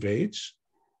Russia invades,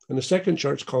 and the second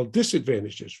chart's called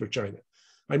disadvantages for China.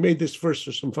 I made this first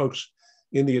for some folks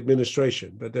in the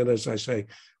administration, but then, as I say,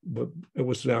 it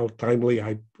was now timely,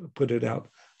 I put it out.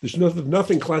 There's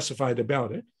nothing classified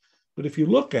about it, but if you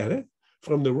look at it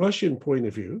from the Russian point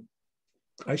of view,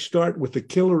 I start with the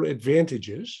killer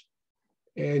advantages,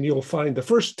 and you'll find the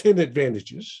first 10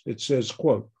 advantages. It says,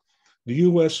 quote, the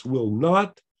US will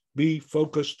not be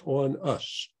focused on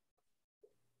us.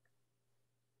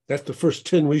 That's the first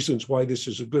 10 reasons why this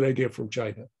is a good idea from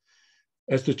China.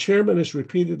 As the chairman has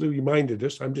repeatedly reminded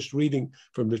us, I'm just reading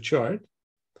from the chart,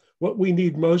 what we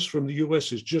need most from the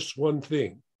US is just one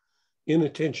thing: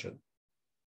 inattention.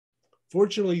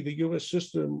 Fortunately, the US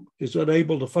system is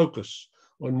unable to focus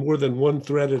on more than one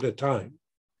threat at a time.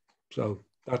 So, ...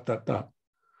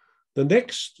 The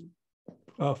next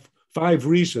 5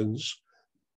 reasons,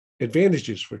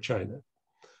 advantages for China.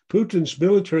 Putin's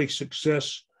military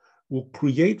success will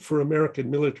create for American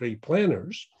military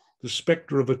planners the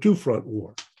specter of a two-front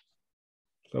war.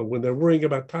 So when they're worrying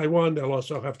about Taiwan, they'll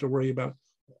also have to worry about,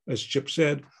 as Chip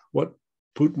said, what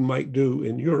Putin might do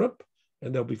in Europe,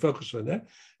 and they'll be focused on that.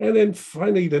 And then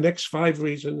finally, the next 5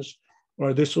 reasons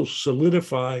are this will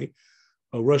solidify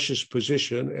Russia's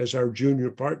position as our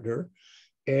junior partner,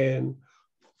 and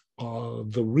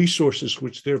the resources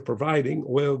which they're providing,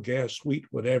 oil, gas, wheat,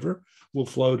 whatever, will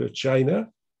flow to China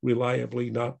reliably,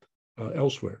 not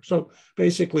elsewhere. So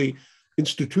basically,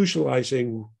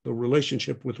 institutionalizing the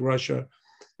relationship with Russia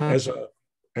as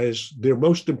their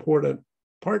most important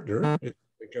partner,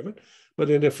 think of it, but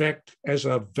in effect as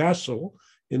a vassal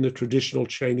in the traditional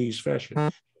Chinese fashion.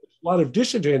 A lot of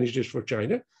disadvantages for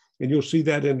China, and you'll see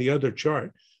that in the other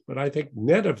chart. But I think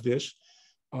net of this,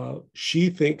 Xi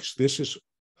thinks this is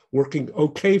working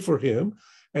okay for him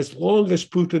as long as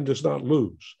Putin does not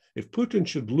lose. If Putin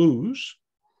should lose,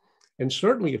 and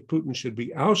certainly if Putin should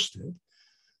be ousted,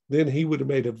 then he would have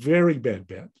made a very bad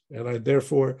bet. And I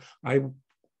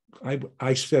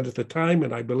said at the time,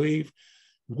 and I believe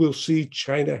we'll see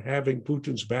China having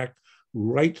Putin's back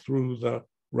right through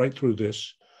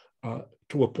this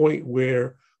to a point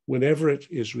where whenever it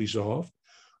is resolved,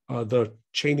 the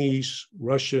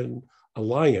Chinese-Russian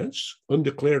alliance,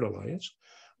 undeclared alliance,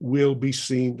 will be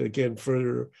seen again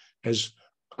further as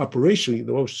operationally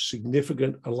the most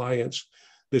significant alliance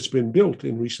that's been built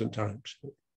in recent times.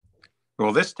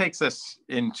 Well, this takes us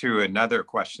into another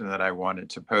question that I wanted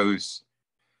to pose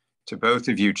to both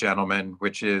of you gentlemen,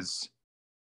 which is,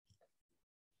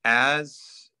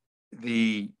 as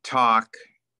the talk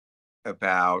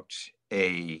about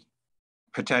a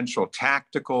potential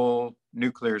tactical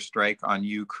nuclear strike on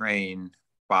Ukraine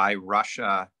by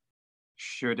Russia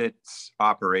should its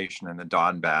operation in the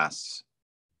Donbass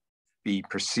be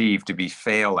perceived to be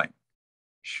failing?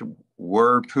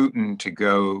 Were Putin to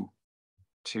go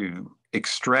to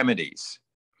extremities,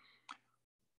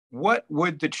 what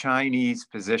would the Chinese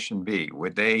position be?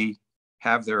 Would they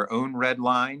have their own red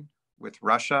line with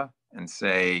Russia and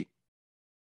say,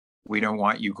 we don't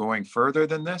want you going further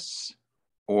than this?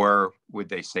 Or would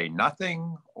they say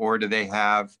nothing? Or do they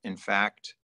have, in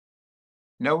fact,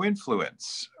 no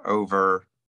influence over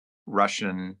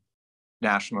Russian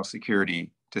national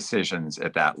security decisions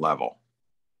at that level?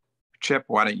 Chip,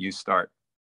 why don't you start?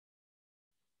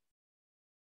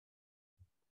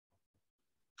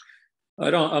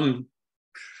 I'm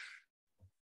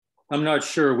not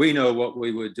sure we know what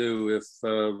we would do if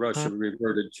Russia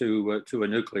reverted to a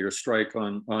nuclear strike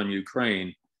on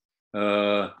Ukraine.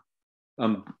 I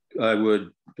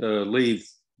would leave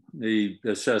the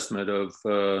assessment of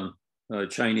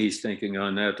Chinese thinking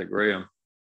on that to Graham.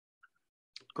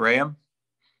 Graham?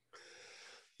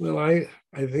 Well, I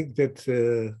think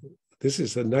that this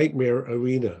is a nightmare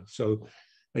arena. So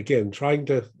again,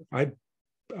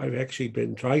 I've actually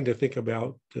been trying to think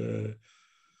about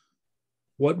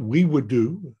what we would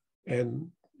do, and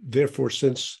therefore,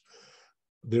 since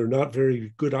they're not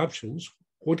very good options,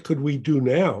 what could we do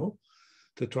now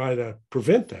to try to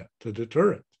prevent that, to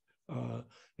deter it?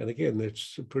 And again,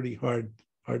 it's pretty hard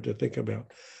to think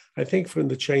about. I think from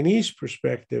the Chinese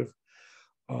perspective,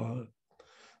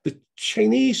 the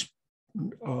Chinese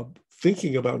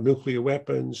thinking about nuclear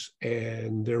weapons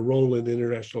and their role in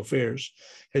international affairs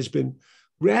has been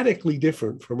radically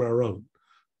different from our own.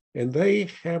 And they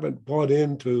haven't bought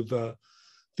into the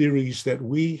theories that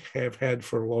we have had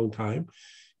for a long time,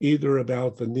 either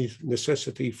about the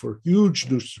necessity for huge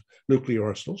nuclear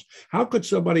arsenals. How could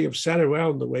somebody have sat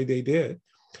around the way they did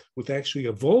with actually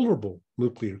a vulnerable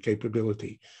nuclear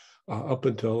capability up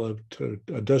until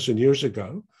a dozen years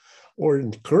ago, or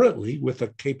currently with a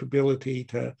capability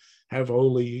to have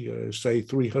only, say,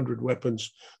 300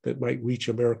 weapons that might reach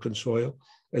American soil,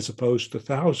 as opposed to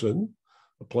 1,000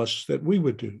 plus that we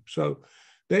would do. So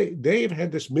they've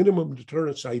had this minimum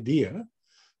deterrence idea.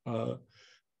 I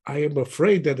am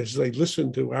afraid that as they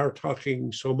listen to our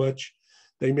talking so much,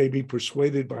 they may be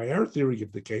persuaded by our theory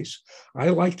of the case. I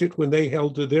liked it when they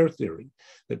held to their theory,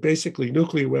 that basically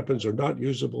nuclear weapons are not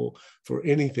usable for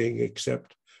anything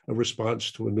except a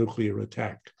response to a nuclear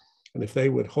attack. And if they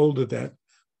would hold to that,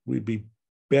 we'd be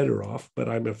better off. But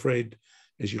I'm afraid,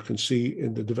 as you can see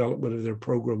in the development of their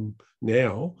program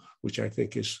now, which I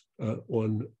think is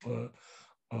on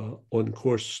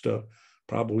course to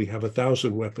probably have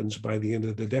 1,000 weapons by the end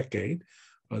of the decade,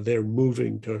 they're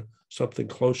moving to something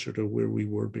closer to where we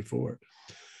were before.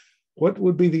 What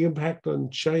would be the impact on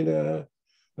China?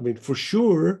 I mean, for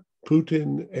sure,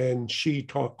 Putin and Xi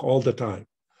talk all the time.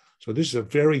 So this is a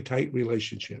very tight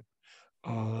relationship.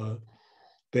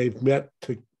 They've met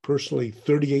personally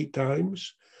 38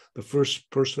 times. The first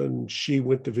person Xi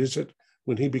went to visit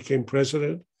when he became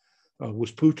president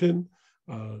was Putin.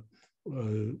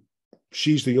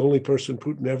 Xi's the only person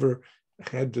Putin ever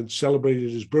had that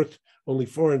celebrated his birth, only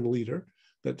foreign leader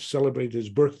that celebrated his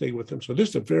birthday with him. So this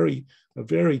is a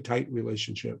very tight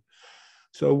relationship.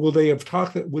 So would they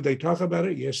talk about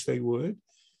it? Yes, they would.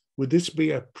 Would this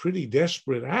be a pretty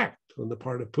desperate act on the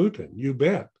part of Putin? You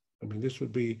bet. I mean, this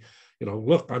would be,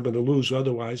 look, I'm going to lose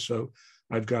otherwise, so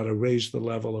I've got to raise the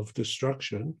level of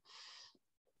destruction.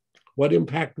 What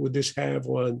impact would this have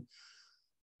on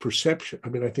perception? I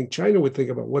mean, I think China would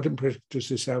think about what impact does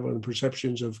this have on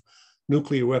perceptions of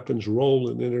nuclear weapons'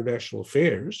 role in international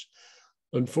affairs.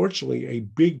 Unfortunately, a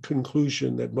big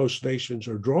conclusion that most nations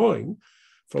are drawing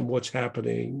from what's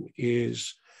happening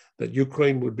is that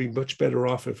Ukraine would be much better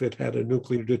off if it had a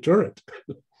nuclear deterrent.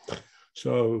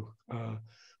 So,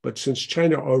 but since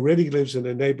China already lives in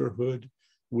a neighborhood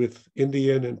with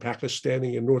Indian and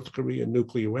Pakistani and North Korean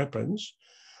nuclear weapons,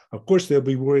 of course, they'll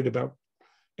be worried about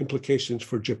implications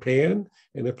for Japan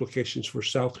and implications for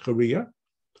South Korea,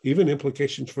 even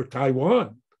implications for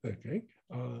Taiwan. Okay,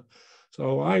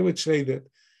 so I would say that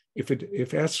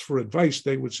if asked for advice,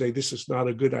 they would say this is not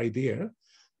a good idea.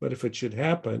 But if it should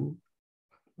happen,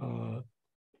 I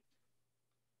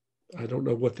don't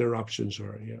know what their options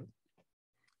are yet.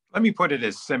 Let me put it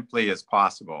as simply as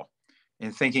possible.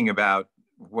 In thinking about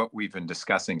what we've been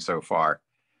discussing so far,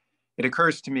 it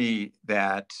occurs to me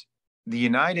that the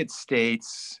United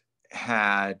States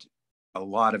had a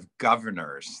lot of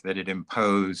governors that it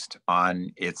imposed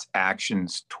on its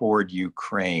actions toward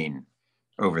Ukraine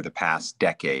over the past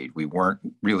decade. We weren't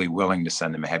really willing to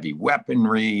send them heavy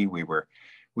weaponry. We were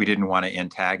We didn't want to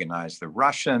antagonize the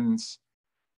Russians.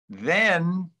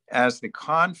 Then, as the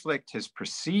conflict has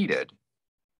proceeded,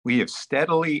 we have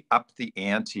steadily upped the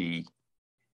ante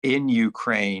in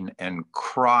Ukraine and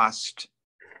crossed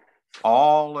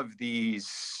all of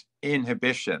these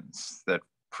inhibitions that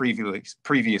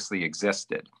previously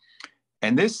existed.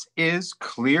 And this is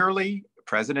clearly,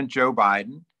 President Joe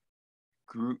Biden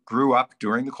grew up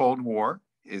during the Cold War,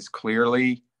 is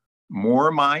clearly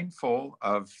more mindful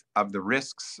of the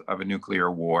risks of a nuclear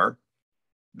war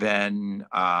than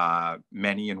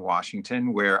many in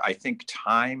Washington, where I think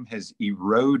time has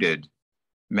eroded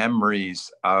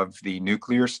memories of the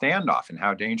nuclear standoff and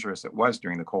how dangerous it was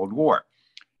during the Cold War.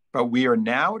 But we are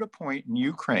now at a point in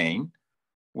Ukraine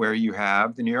where you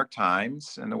have the New York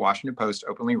Times and the Washington Post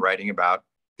openly writing about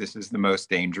this is the most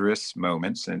dangerous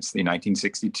moment since the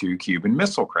 1962 Cuban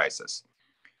Missile Crisis.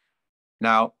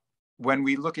 Now, when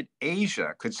we look at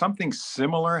Asia, could something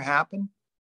similar happen?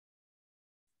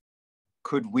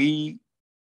 Could we,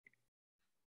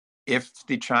 if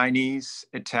the Chinese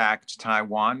attacked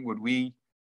Taiwan, would we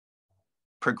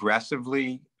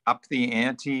progressively up the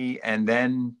ante and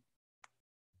then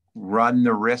run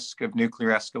the risk of nuclear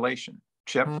escalation?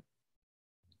 Chip?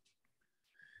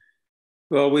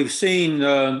 Well, we've seen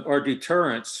our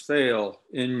deterrence fail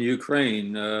in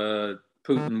Ukraine.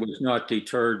 Putin was not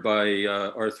deterred by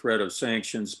our threat of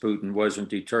sanctions. Putin wasn't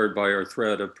deterred by our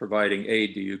threat of providing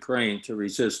aid to Ukraine to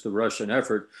resist the Russian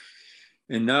effort.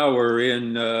 And now we're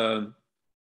in a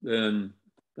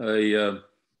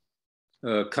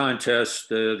contest,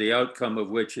 the outcome of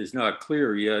which is not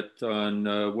clear yet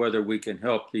on whether we can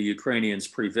help the Ukrainians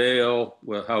prevail,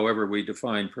 well, however we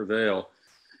define prevail.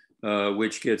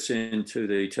 Which gets into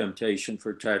the temptation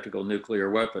for tactical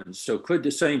nuclear weapons. So could the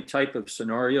same type of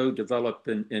scenario develop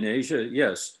in Asia?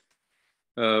 Yes.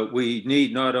 We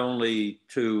need not only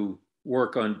to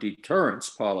work on deterrence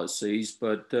policies,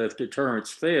 but if deterrence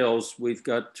fails, we've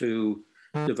got to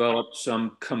develop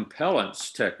some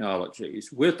compellence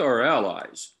technologies with our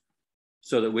allies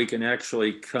so that we can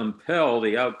actually compel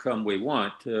the outcome we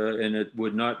want, and it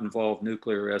would not involve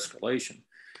nuclear escalation.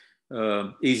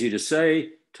 Easy to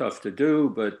say, tough to do,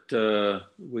 but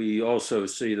we also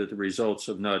see that the results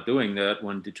of not doing that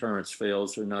when deterrence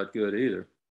fails are not good either.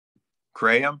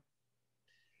 Graham?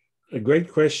 A great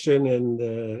question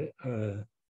and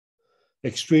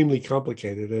extremely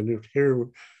complicated. And here,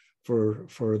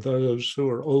 for those who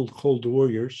are old Cold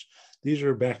Warriors, these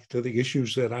are back to the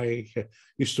issues that I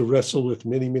used to wrestle with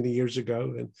many, many years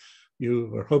ago. And you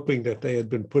were hoping that they had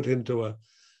been put into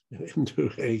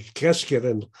a casket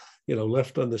and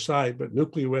left on the side, but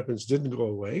nuclear weapons didn't go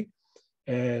away,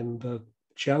 and the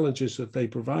challenges that they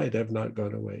provide have not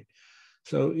gone away.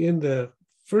 So, in the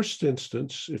first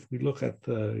instance, if we look at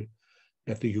the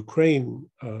Ukraine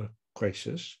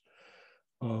crisis,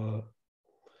 you're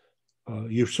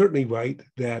certainly right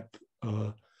that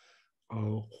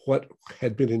what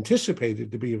had been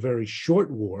anticipated to be a very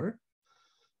short war,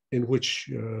 in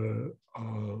which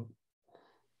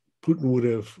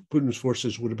Putin's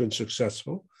forces would have been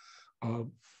successful.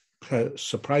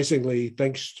 Surprisingly,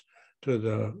 thanks to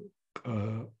the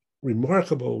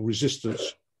remarkable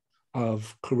resistance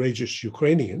of courageous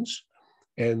Ukrainians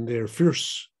and their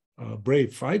fierce,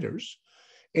 brave fighters,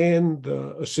 and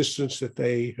the assistance that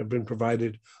they have been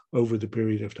provided over the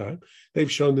period of time,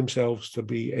 they've shown themselves to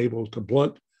be able to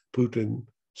blunt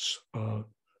Putin's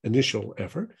initial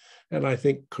effort. And I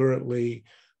think currently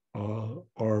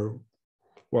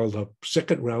while the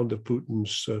second round of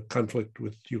Putin's conflict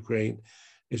with Ukraine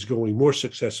is going more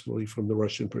successfully from the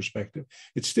Russian perspective,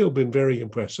 it's still been very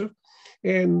impressive.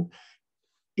 And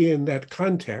in that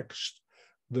context,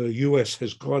 the US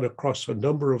has gone across a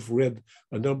number of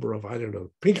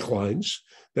pink lines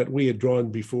that we had drawn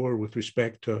before with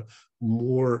respect to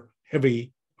more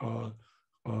heavy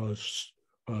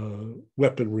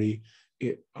weaponry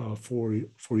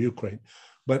for Ukraine.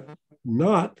 But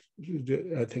not,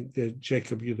 I think that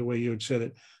Jacob, the way you had said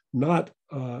it, not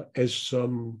as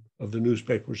some of the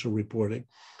newspapers are reporting,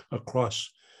 across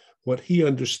what he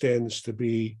understands to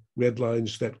be red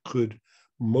lines that could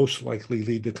most likely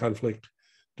lead to conflict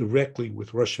directly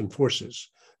with Russian forces,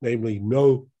 namely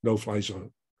no-fly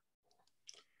zone.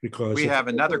 Because we have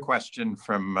another question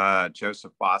from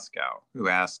Joseph Boscow, who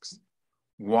asks,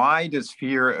 why does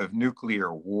fear of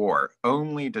nuclear war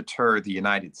only deter the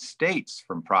United States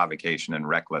from provocation and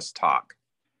reckless talk?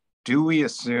 Do we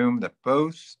assume that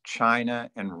both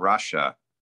China and Russia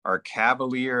are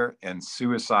cavalier and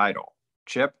suicidal?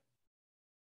 Chip?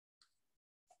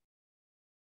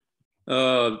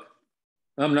 I'm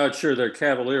not sure they're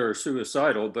cavalier or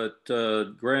suicidal, but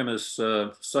Graham has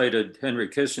cited Henry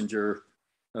Kissinger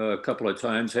a couple of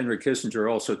times. Henry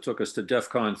Kissinger also took us to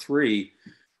DEFCON 3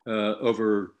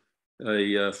 over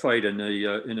a fight in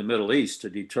the Middle East to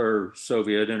deter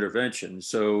Soviet intervention.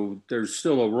 So there's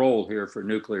still a role here for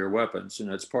nuclear weapons,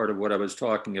 and that's part of what I was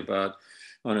talking about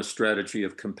on a strategy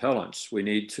of compellence. We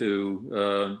need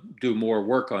to do more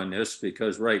work on this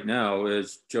because right now,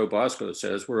 as Joe Bosco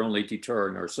says, we're only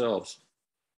deterring ourselves.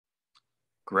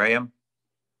 Graham?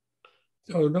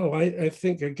 Oh, no, I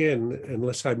think, again,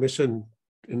 unless I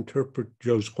misinterpret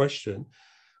Joe's question,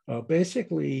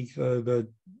 basically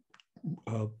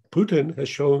Putin has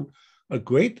shown a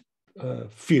great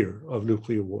fear of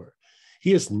nuclear war.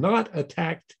 He has not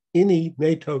attacked any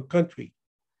NATO country.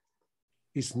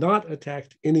 He's not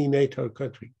attacked any NATO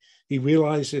country. He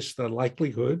realizes the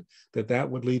likelihood that that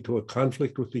would lead to a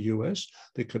conflict with the US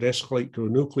that could escalate to a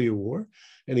nuclear war.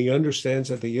 And he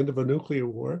understands at the end of a nuclear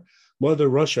war, Mother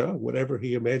Russia, whatever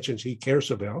he imagines he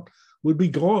cares about, would be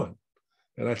gone.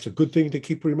 And that's a good thing to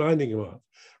keep reminding him of.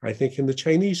 I think in the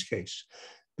Chinese case,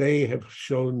 they have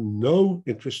shown no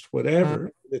interest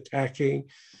whatever in attacking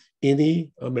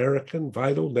any American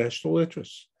vital national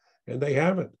interests, and they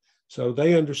haven't. So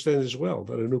they understand as well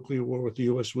that a nuclear war with the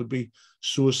US would be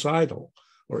suicidal,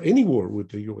 or any war with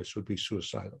the US would be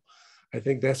suicidal. I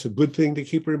think that's a good thing to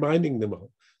keep reminding them of.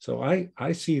 So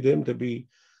I see them to be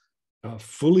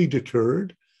fully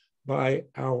deterred by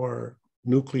our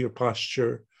nuclear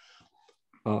posture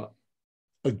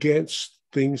against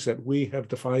things that we have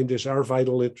defined as our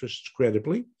vital interests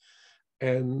credibly.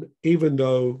 And even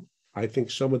though I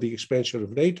think some of the expansion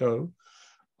of NATO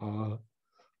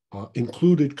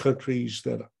included countries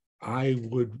that I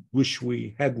would wish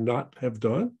we had not have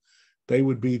done, they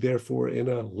would be therefore in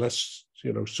a less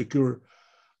secure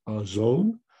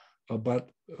zone. But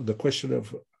the question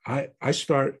of, I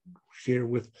start here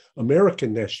with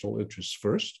American national interests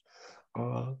first.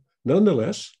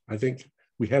 Nonetheless, I think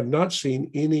we have not seen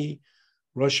any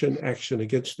Russian action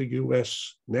against the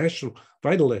US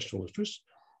vital national interests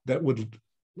that would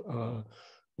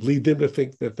lead them to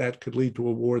think that that could lead to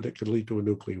a war that could lead to a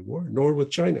nuclear war, nor with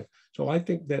China. So I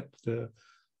think that the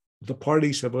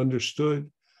parties have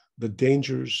understood the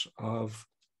dangers of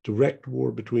direct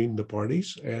war between the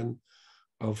parties and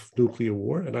of nuclear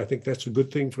war. And I think that's a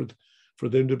good thing for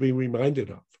them to be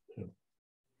reminded of.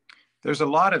 There's a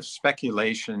lot of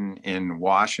speculation in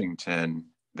Washington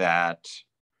that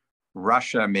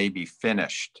Russia may be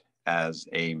finished as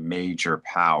a major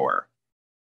power.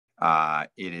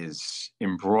 It is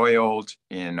embroiled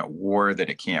in a war that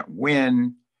it can't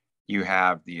win. You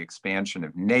have the expansion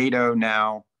of NATO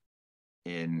now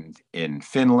in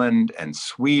Finland and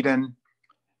Sweden.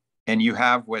 And you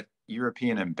have what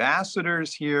European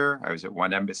ambassadors here, I was at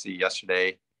one embassy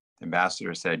yesterday, the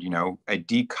ambassador said, a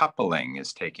decoupling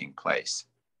is taking place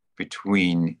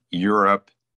between Europe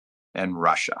and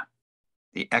Russia.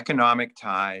 The economic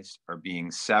ties are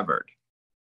being severed,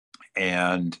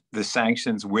 and the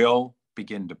sanctions will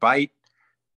begin to bite.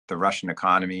 The Russian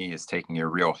economy is taking a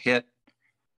real hit.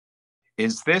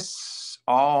 Is this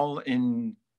all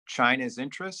in China's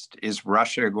interest? Is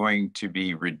Russia going to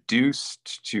be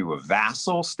reduced to a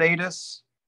vassal status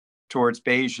towards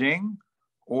Beijing?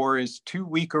 Or is too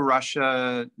weak a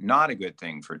Russia not a good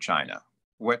thing for China?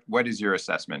 What is your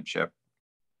assessment, Chip?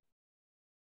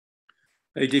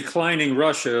 A declining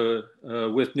Russia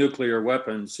with nuclear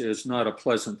weapons is not a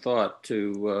pleasant thought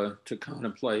to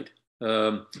contemplate.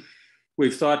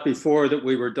 We've thought before that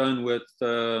we were done with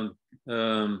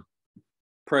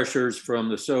pressures from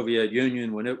the Soviet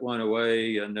Union when it went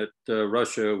away, and that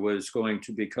Russia was going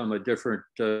to become a different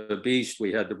beast.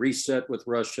 We had the reset with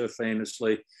Russia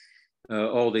famously.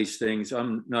 All these things,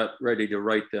 I'm not ready to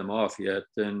write them off yet.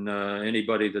 And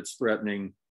anybody that's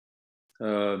threatening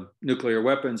nuclear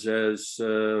weapons as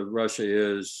Russia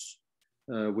is,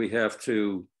 we have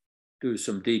to do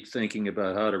some deep thinking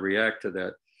about how to react to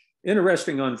that.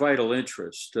 Interesting on vital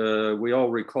interest. We all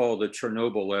recall the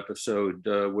Chernobyl episode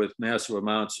with massive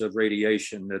amounts of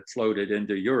radiation that floated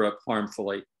into Europe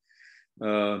harmfully.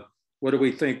 What do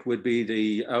we think would be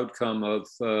the outcome of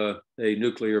a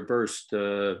nuclear burst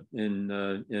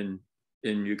in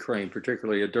Ukraine,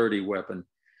 particularly a dirty weapon?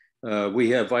 We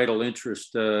have vital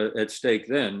interest at stake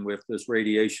then with this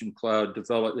radiation cloud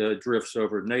drifts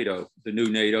over NATO, the new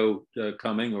NATO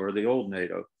coming or the old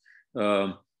NATO.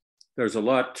 There's a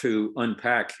lot to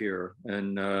unpack here,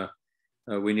 and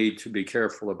we need to be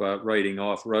careful about writing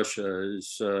off Russia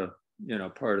as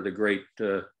part of the great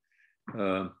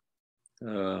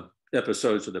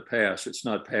episodes of the past. It's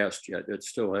not past yet. It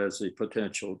still has the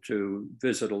potential to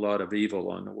visit a lot of evil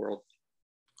on the world.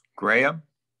 Graham?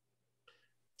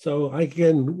 So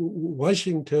again,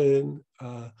 Washington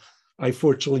I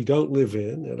fortunately don't live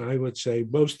in, and I would say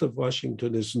most of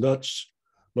Washington is nuts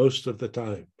most of the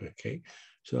time. Okay,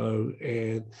 so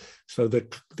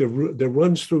there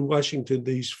runs through Washington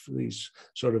these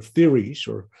sort of theories,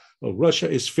 or Russia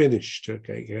is finished.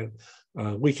 Okay,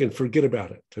 and we can forget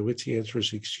about it. To which the answer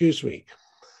is, excuse me,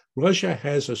 Russia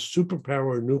has a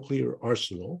superpower nuclear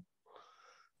arsenal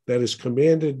that is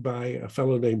commanded by a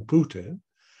fellow named Putin,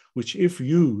 which, if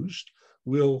used,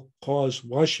 will cause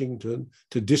Washington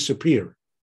to disappear.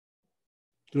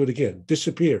 Do it again,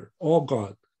 disappear, all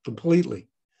gone, completely.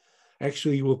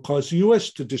 Actually, will cause the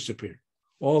US to disappear,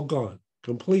 all gone,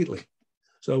 completely.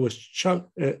 So as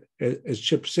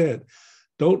Chip said,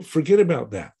 don't forget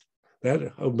about that.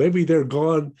 Maybe they're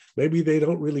gone, maybe they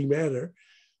don't really matter.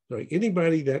 Like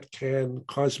anybody that can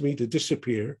cause me to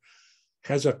disappear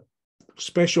has a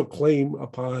special claim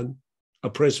upon a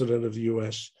president of the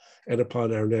US and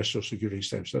upon our national security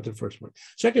status. That's the first point.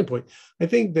 Second point, I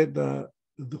think that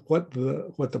what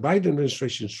the Biden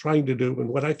administration is trying to do, and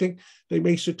what I think they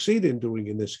may succeed in doing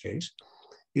in this case,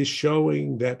 is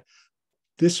showing that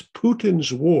this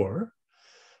Putin's war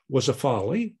was a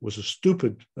folly, was a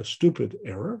stupid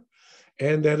error,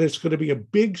 and that it's going to be a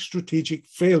big strategic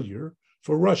failure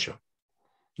for Russia.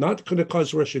 Not going to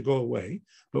cause Russia to go away,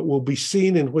 but will be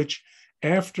seen in which,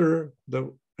 after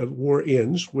the war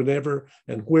ends, whenever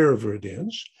and wherever it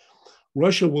ends,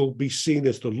 Russia will be seen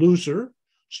as the loser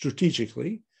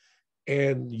strategically,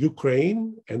 and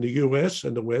Ukraine and the US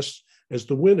and the West as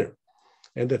the winner.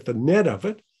 And that the net of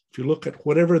it, if you look at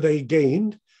whatever they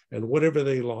gained and whatever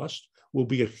they lost, will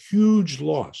be a huge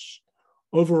loss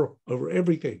over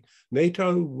everything.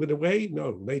 NATO went away?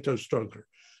 No, NATO's stronger.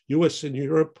 US and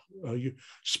Europe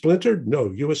splintered?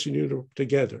 No, US and Europe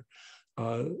together.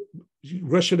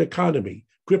 Russian economy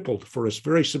crippled for a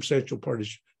very substantial part of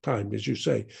time, as you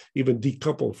say, even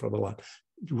decoupled from a lot.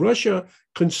 Russia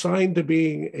consigned to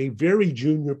being a very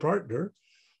junior partner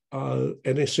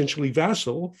and essentially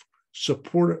vassal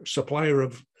supplier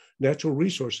of natural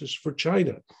resources for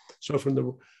China. So from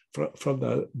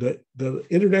the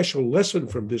international lesson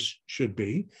from this should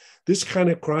be, this kind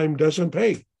of crime doesn't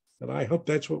pay. And I hope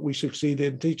that's what we succeed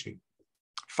in teaching.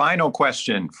 Final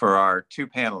question for our two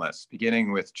panelists,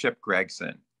 beginning with Chip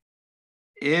Gregson.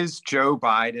 Is Joe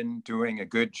Biden doing a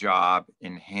good job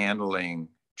in handling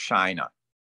China?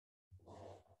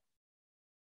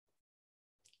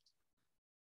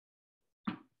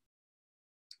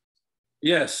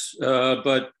 Yes,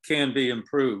 but can be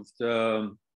improved.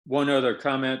 One other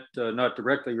comment, not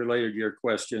directly related to your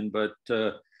question, but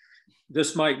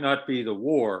this might not be the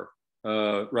war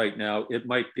right now. It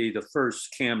might be the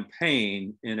first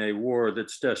campaign in a war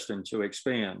that's destined to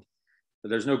expand. But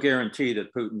there's no guarantee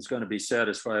that Putin's going to be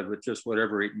satisfied with just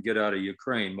whatever he can get out of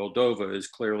Ukraine. Moldova is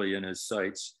clearly in his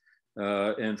sights.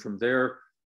 And from there,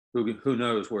 who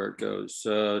knows where it goes.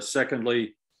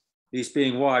 Secondly, he's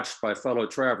being watched by fellow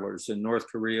travelers in North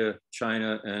Korea,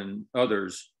 China, and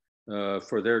others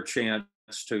for their chance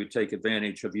to take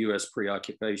advantage of US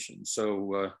preoccupation.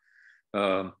 So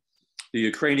the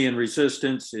Ukrainian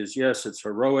resistance is, yes, it's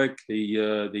heroic.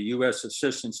 The US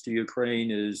assistance to Ukraine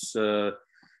is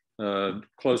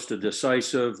close to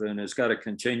decisive and has got to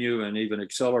continue and even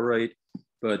accelerate.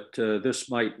 But this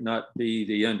might not be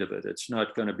the end of it. It's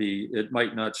not going to be, it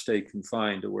might not stay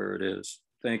confined to where it is.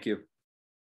 Thank you.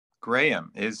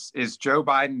 Graham, is Joe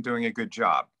Biden doing a good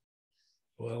job?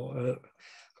 Well,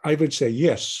 I would say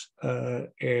yes.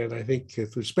 And I think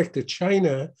with respect to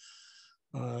China,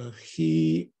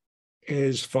 he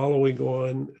is following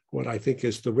on what I think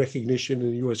is the recognition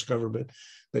in the US government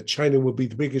that China will be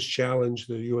the biggest challenge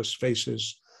the US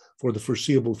faces for the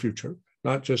foreseeable future,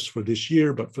 not just for this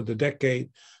year, but for the decade,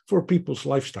 for people's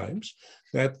lifetimes,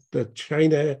 that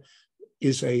China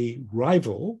is a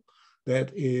rival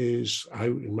that is,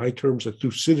 in my terms, a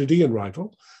Thucydidean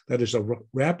rival, that is a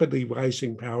rapidly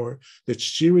rising power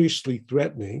that's seriously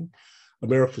threatening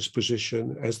America's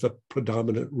position as the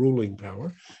predominant ruling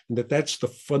power, and that's the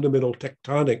fundamental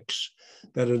tectonics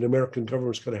that an American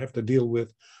government is going to have to deal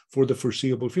with for the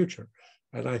foreseeable future.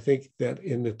 And I think that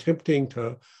in attempting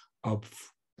to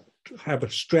have a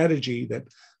strategy that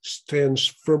stands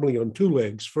firmly on two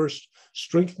legs, first,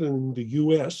 strengthening the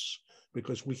US,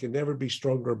 because we can never be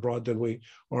stronger abroad than we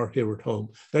are here at home.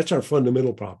 That's our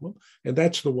fundamental problem. And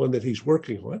that's the one that he's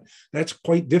working on. That's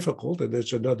quite difficult, and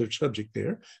there's another subject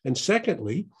there. And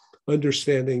secondly,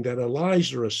 understanding that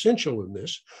allies are essential in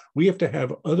this. We have to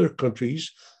have other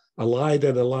countries allied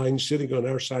and aligned sitting on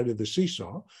our side of the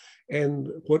seesaw. And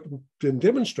what's been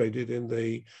demonstrated in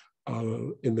the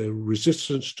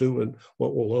resistance to and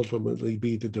what will ultimately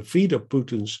be the defeat of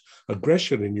Putin's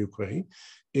aggression in Ukraine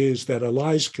is that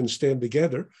allies can stand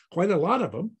together, quite a lot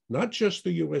of them, not just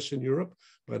the US and Europe,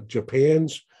 but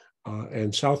Japan's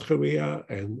and South Korea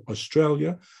and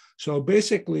Australia. So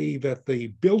basically that the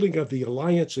building of the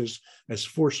alliances as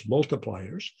force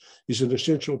multipliers is an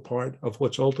essential part of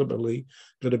what's ultimately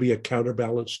going to be a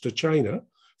counterbalance to China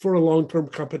for a long-term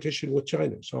competition with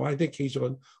China. So I think he's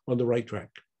on the right track.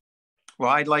 Well,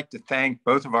 I'd like to thank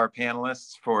both of our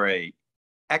panelists for an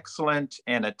excellent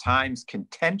and at times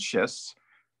contentious,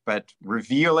 but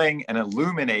revealing and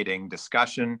illuminating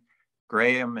discussion.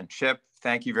 Graham and Chip,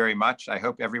 thank you very much. I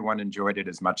hope everyone enjoyed it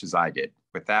as much as I did.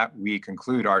 With that, we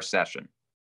conclude our session.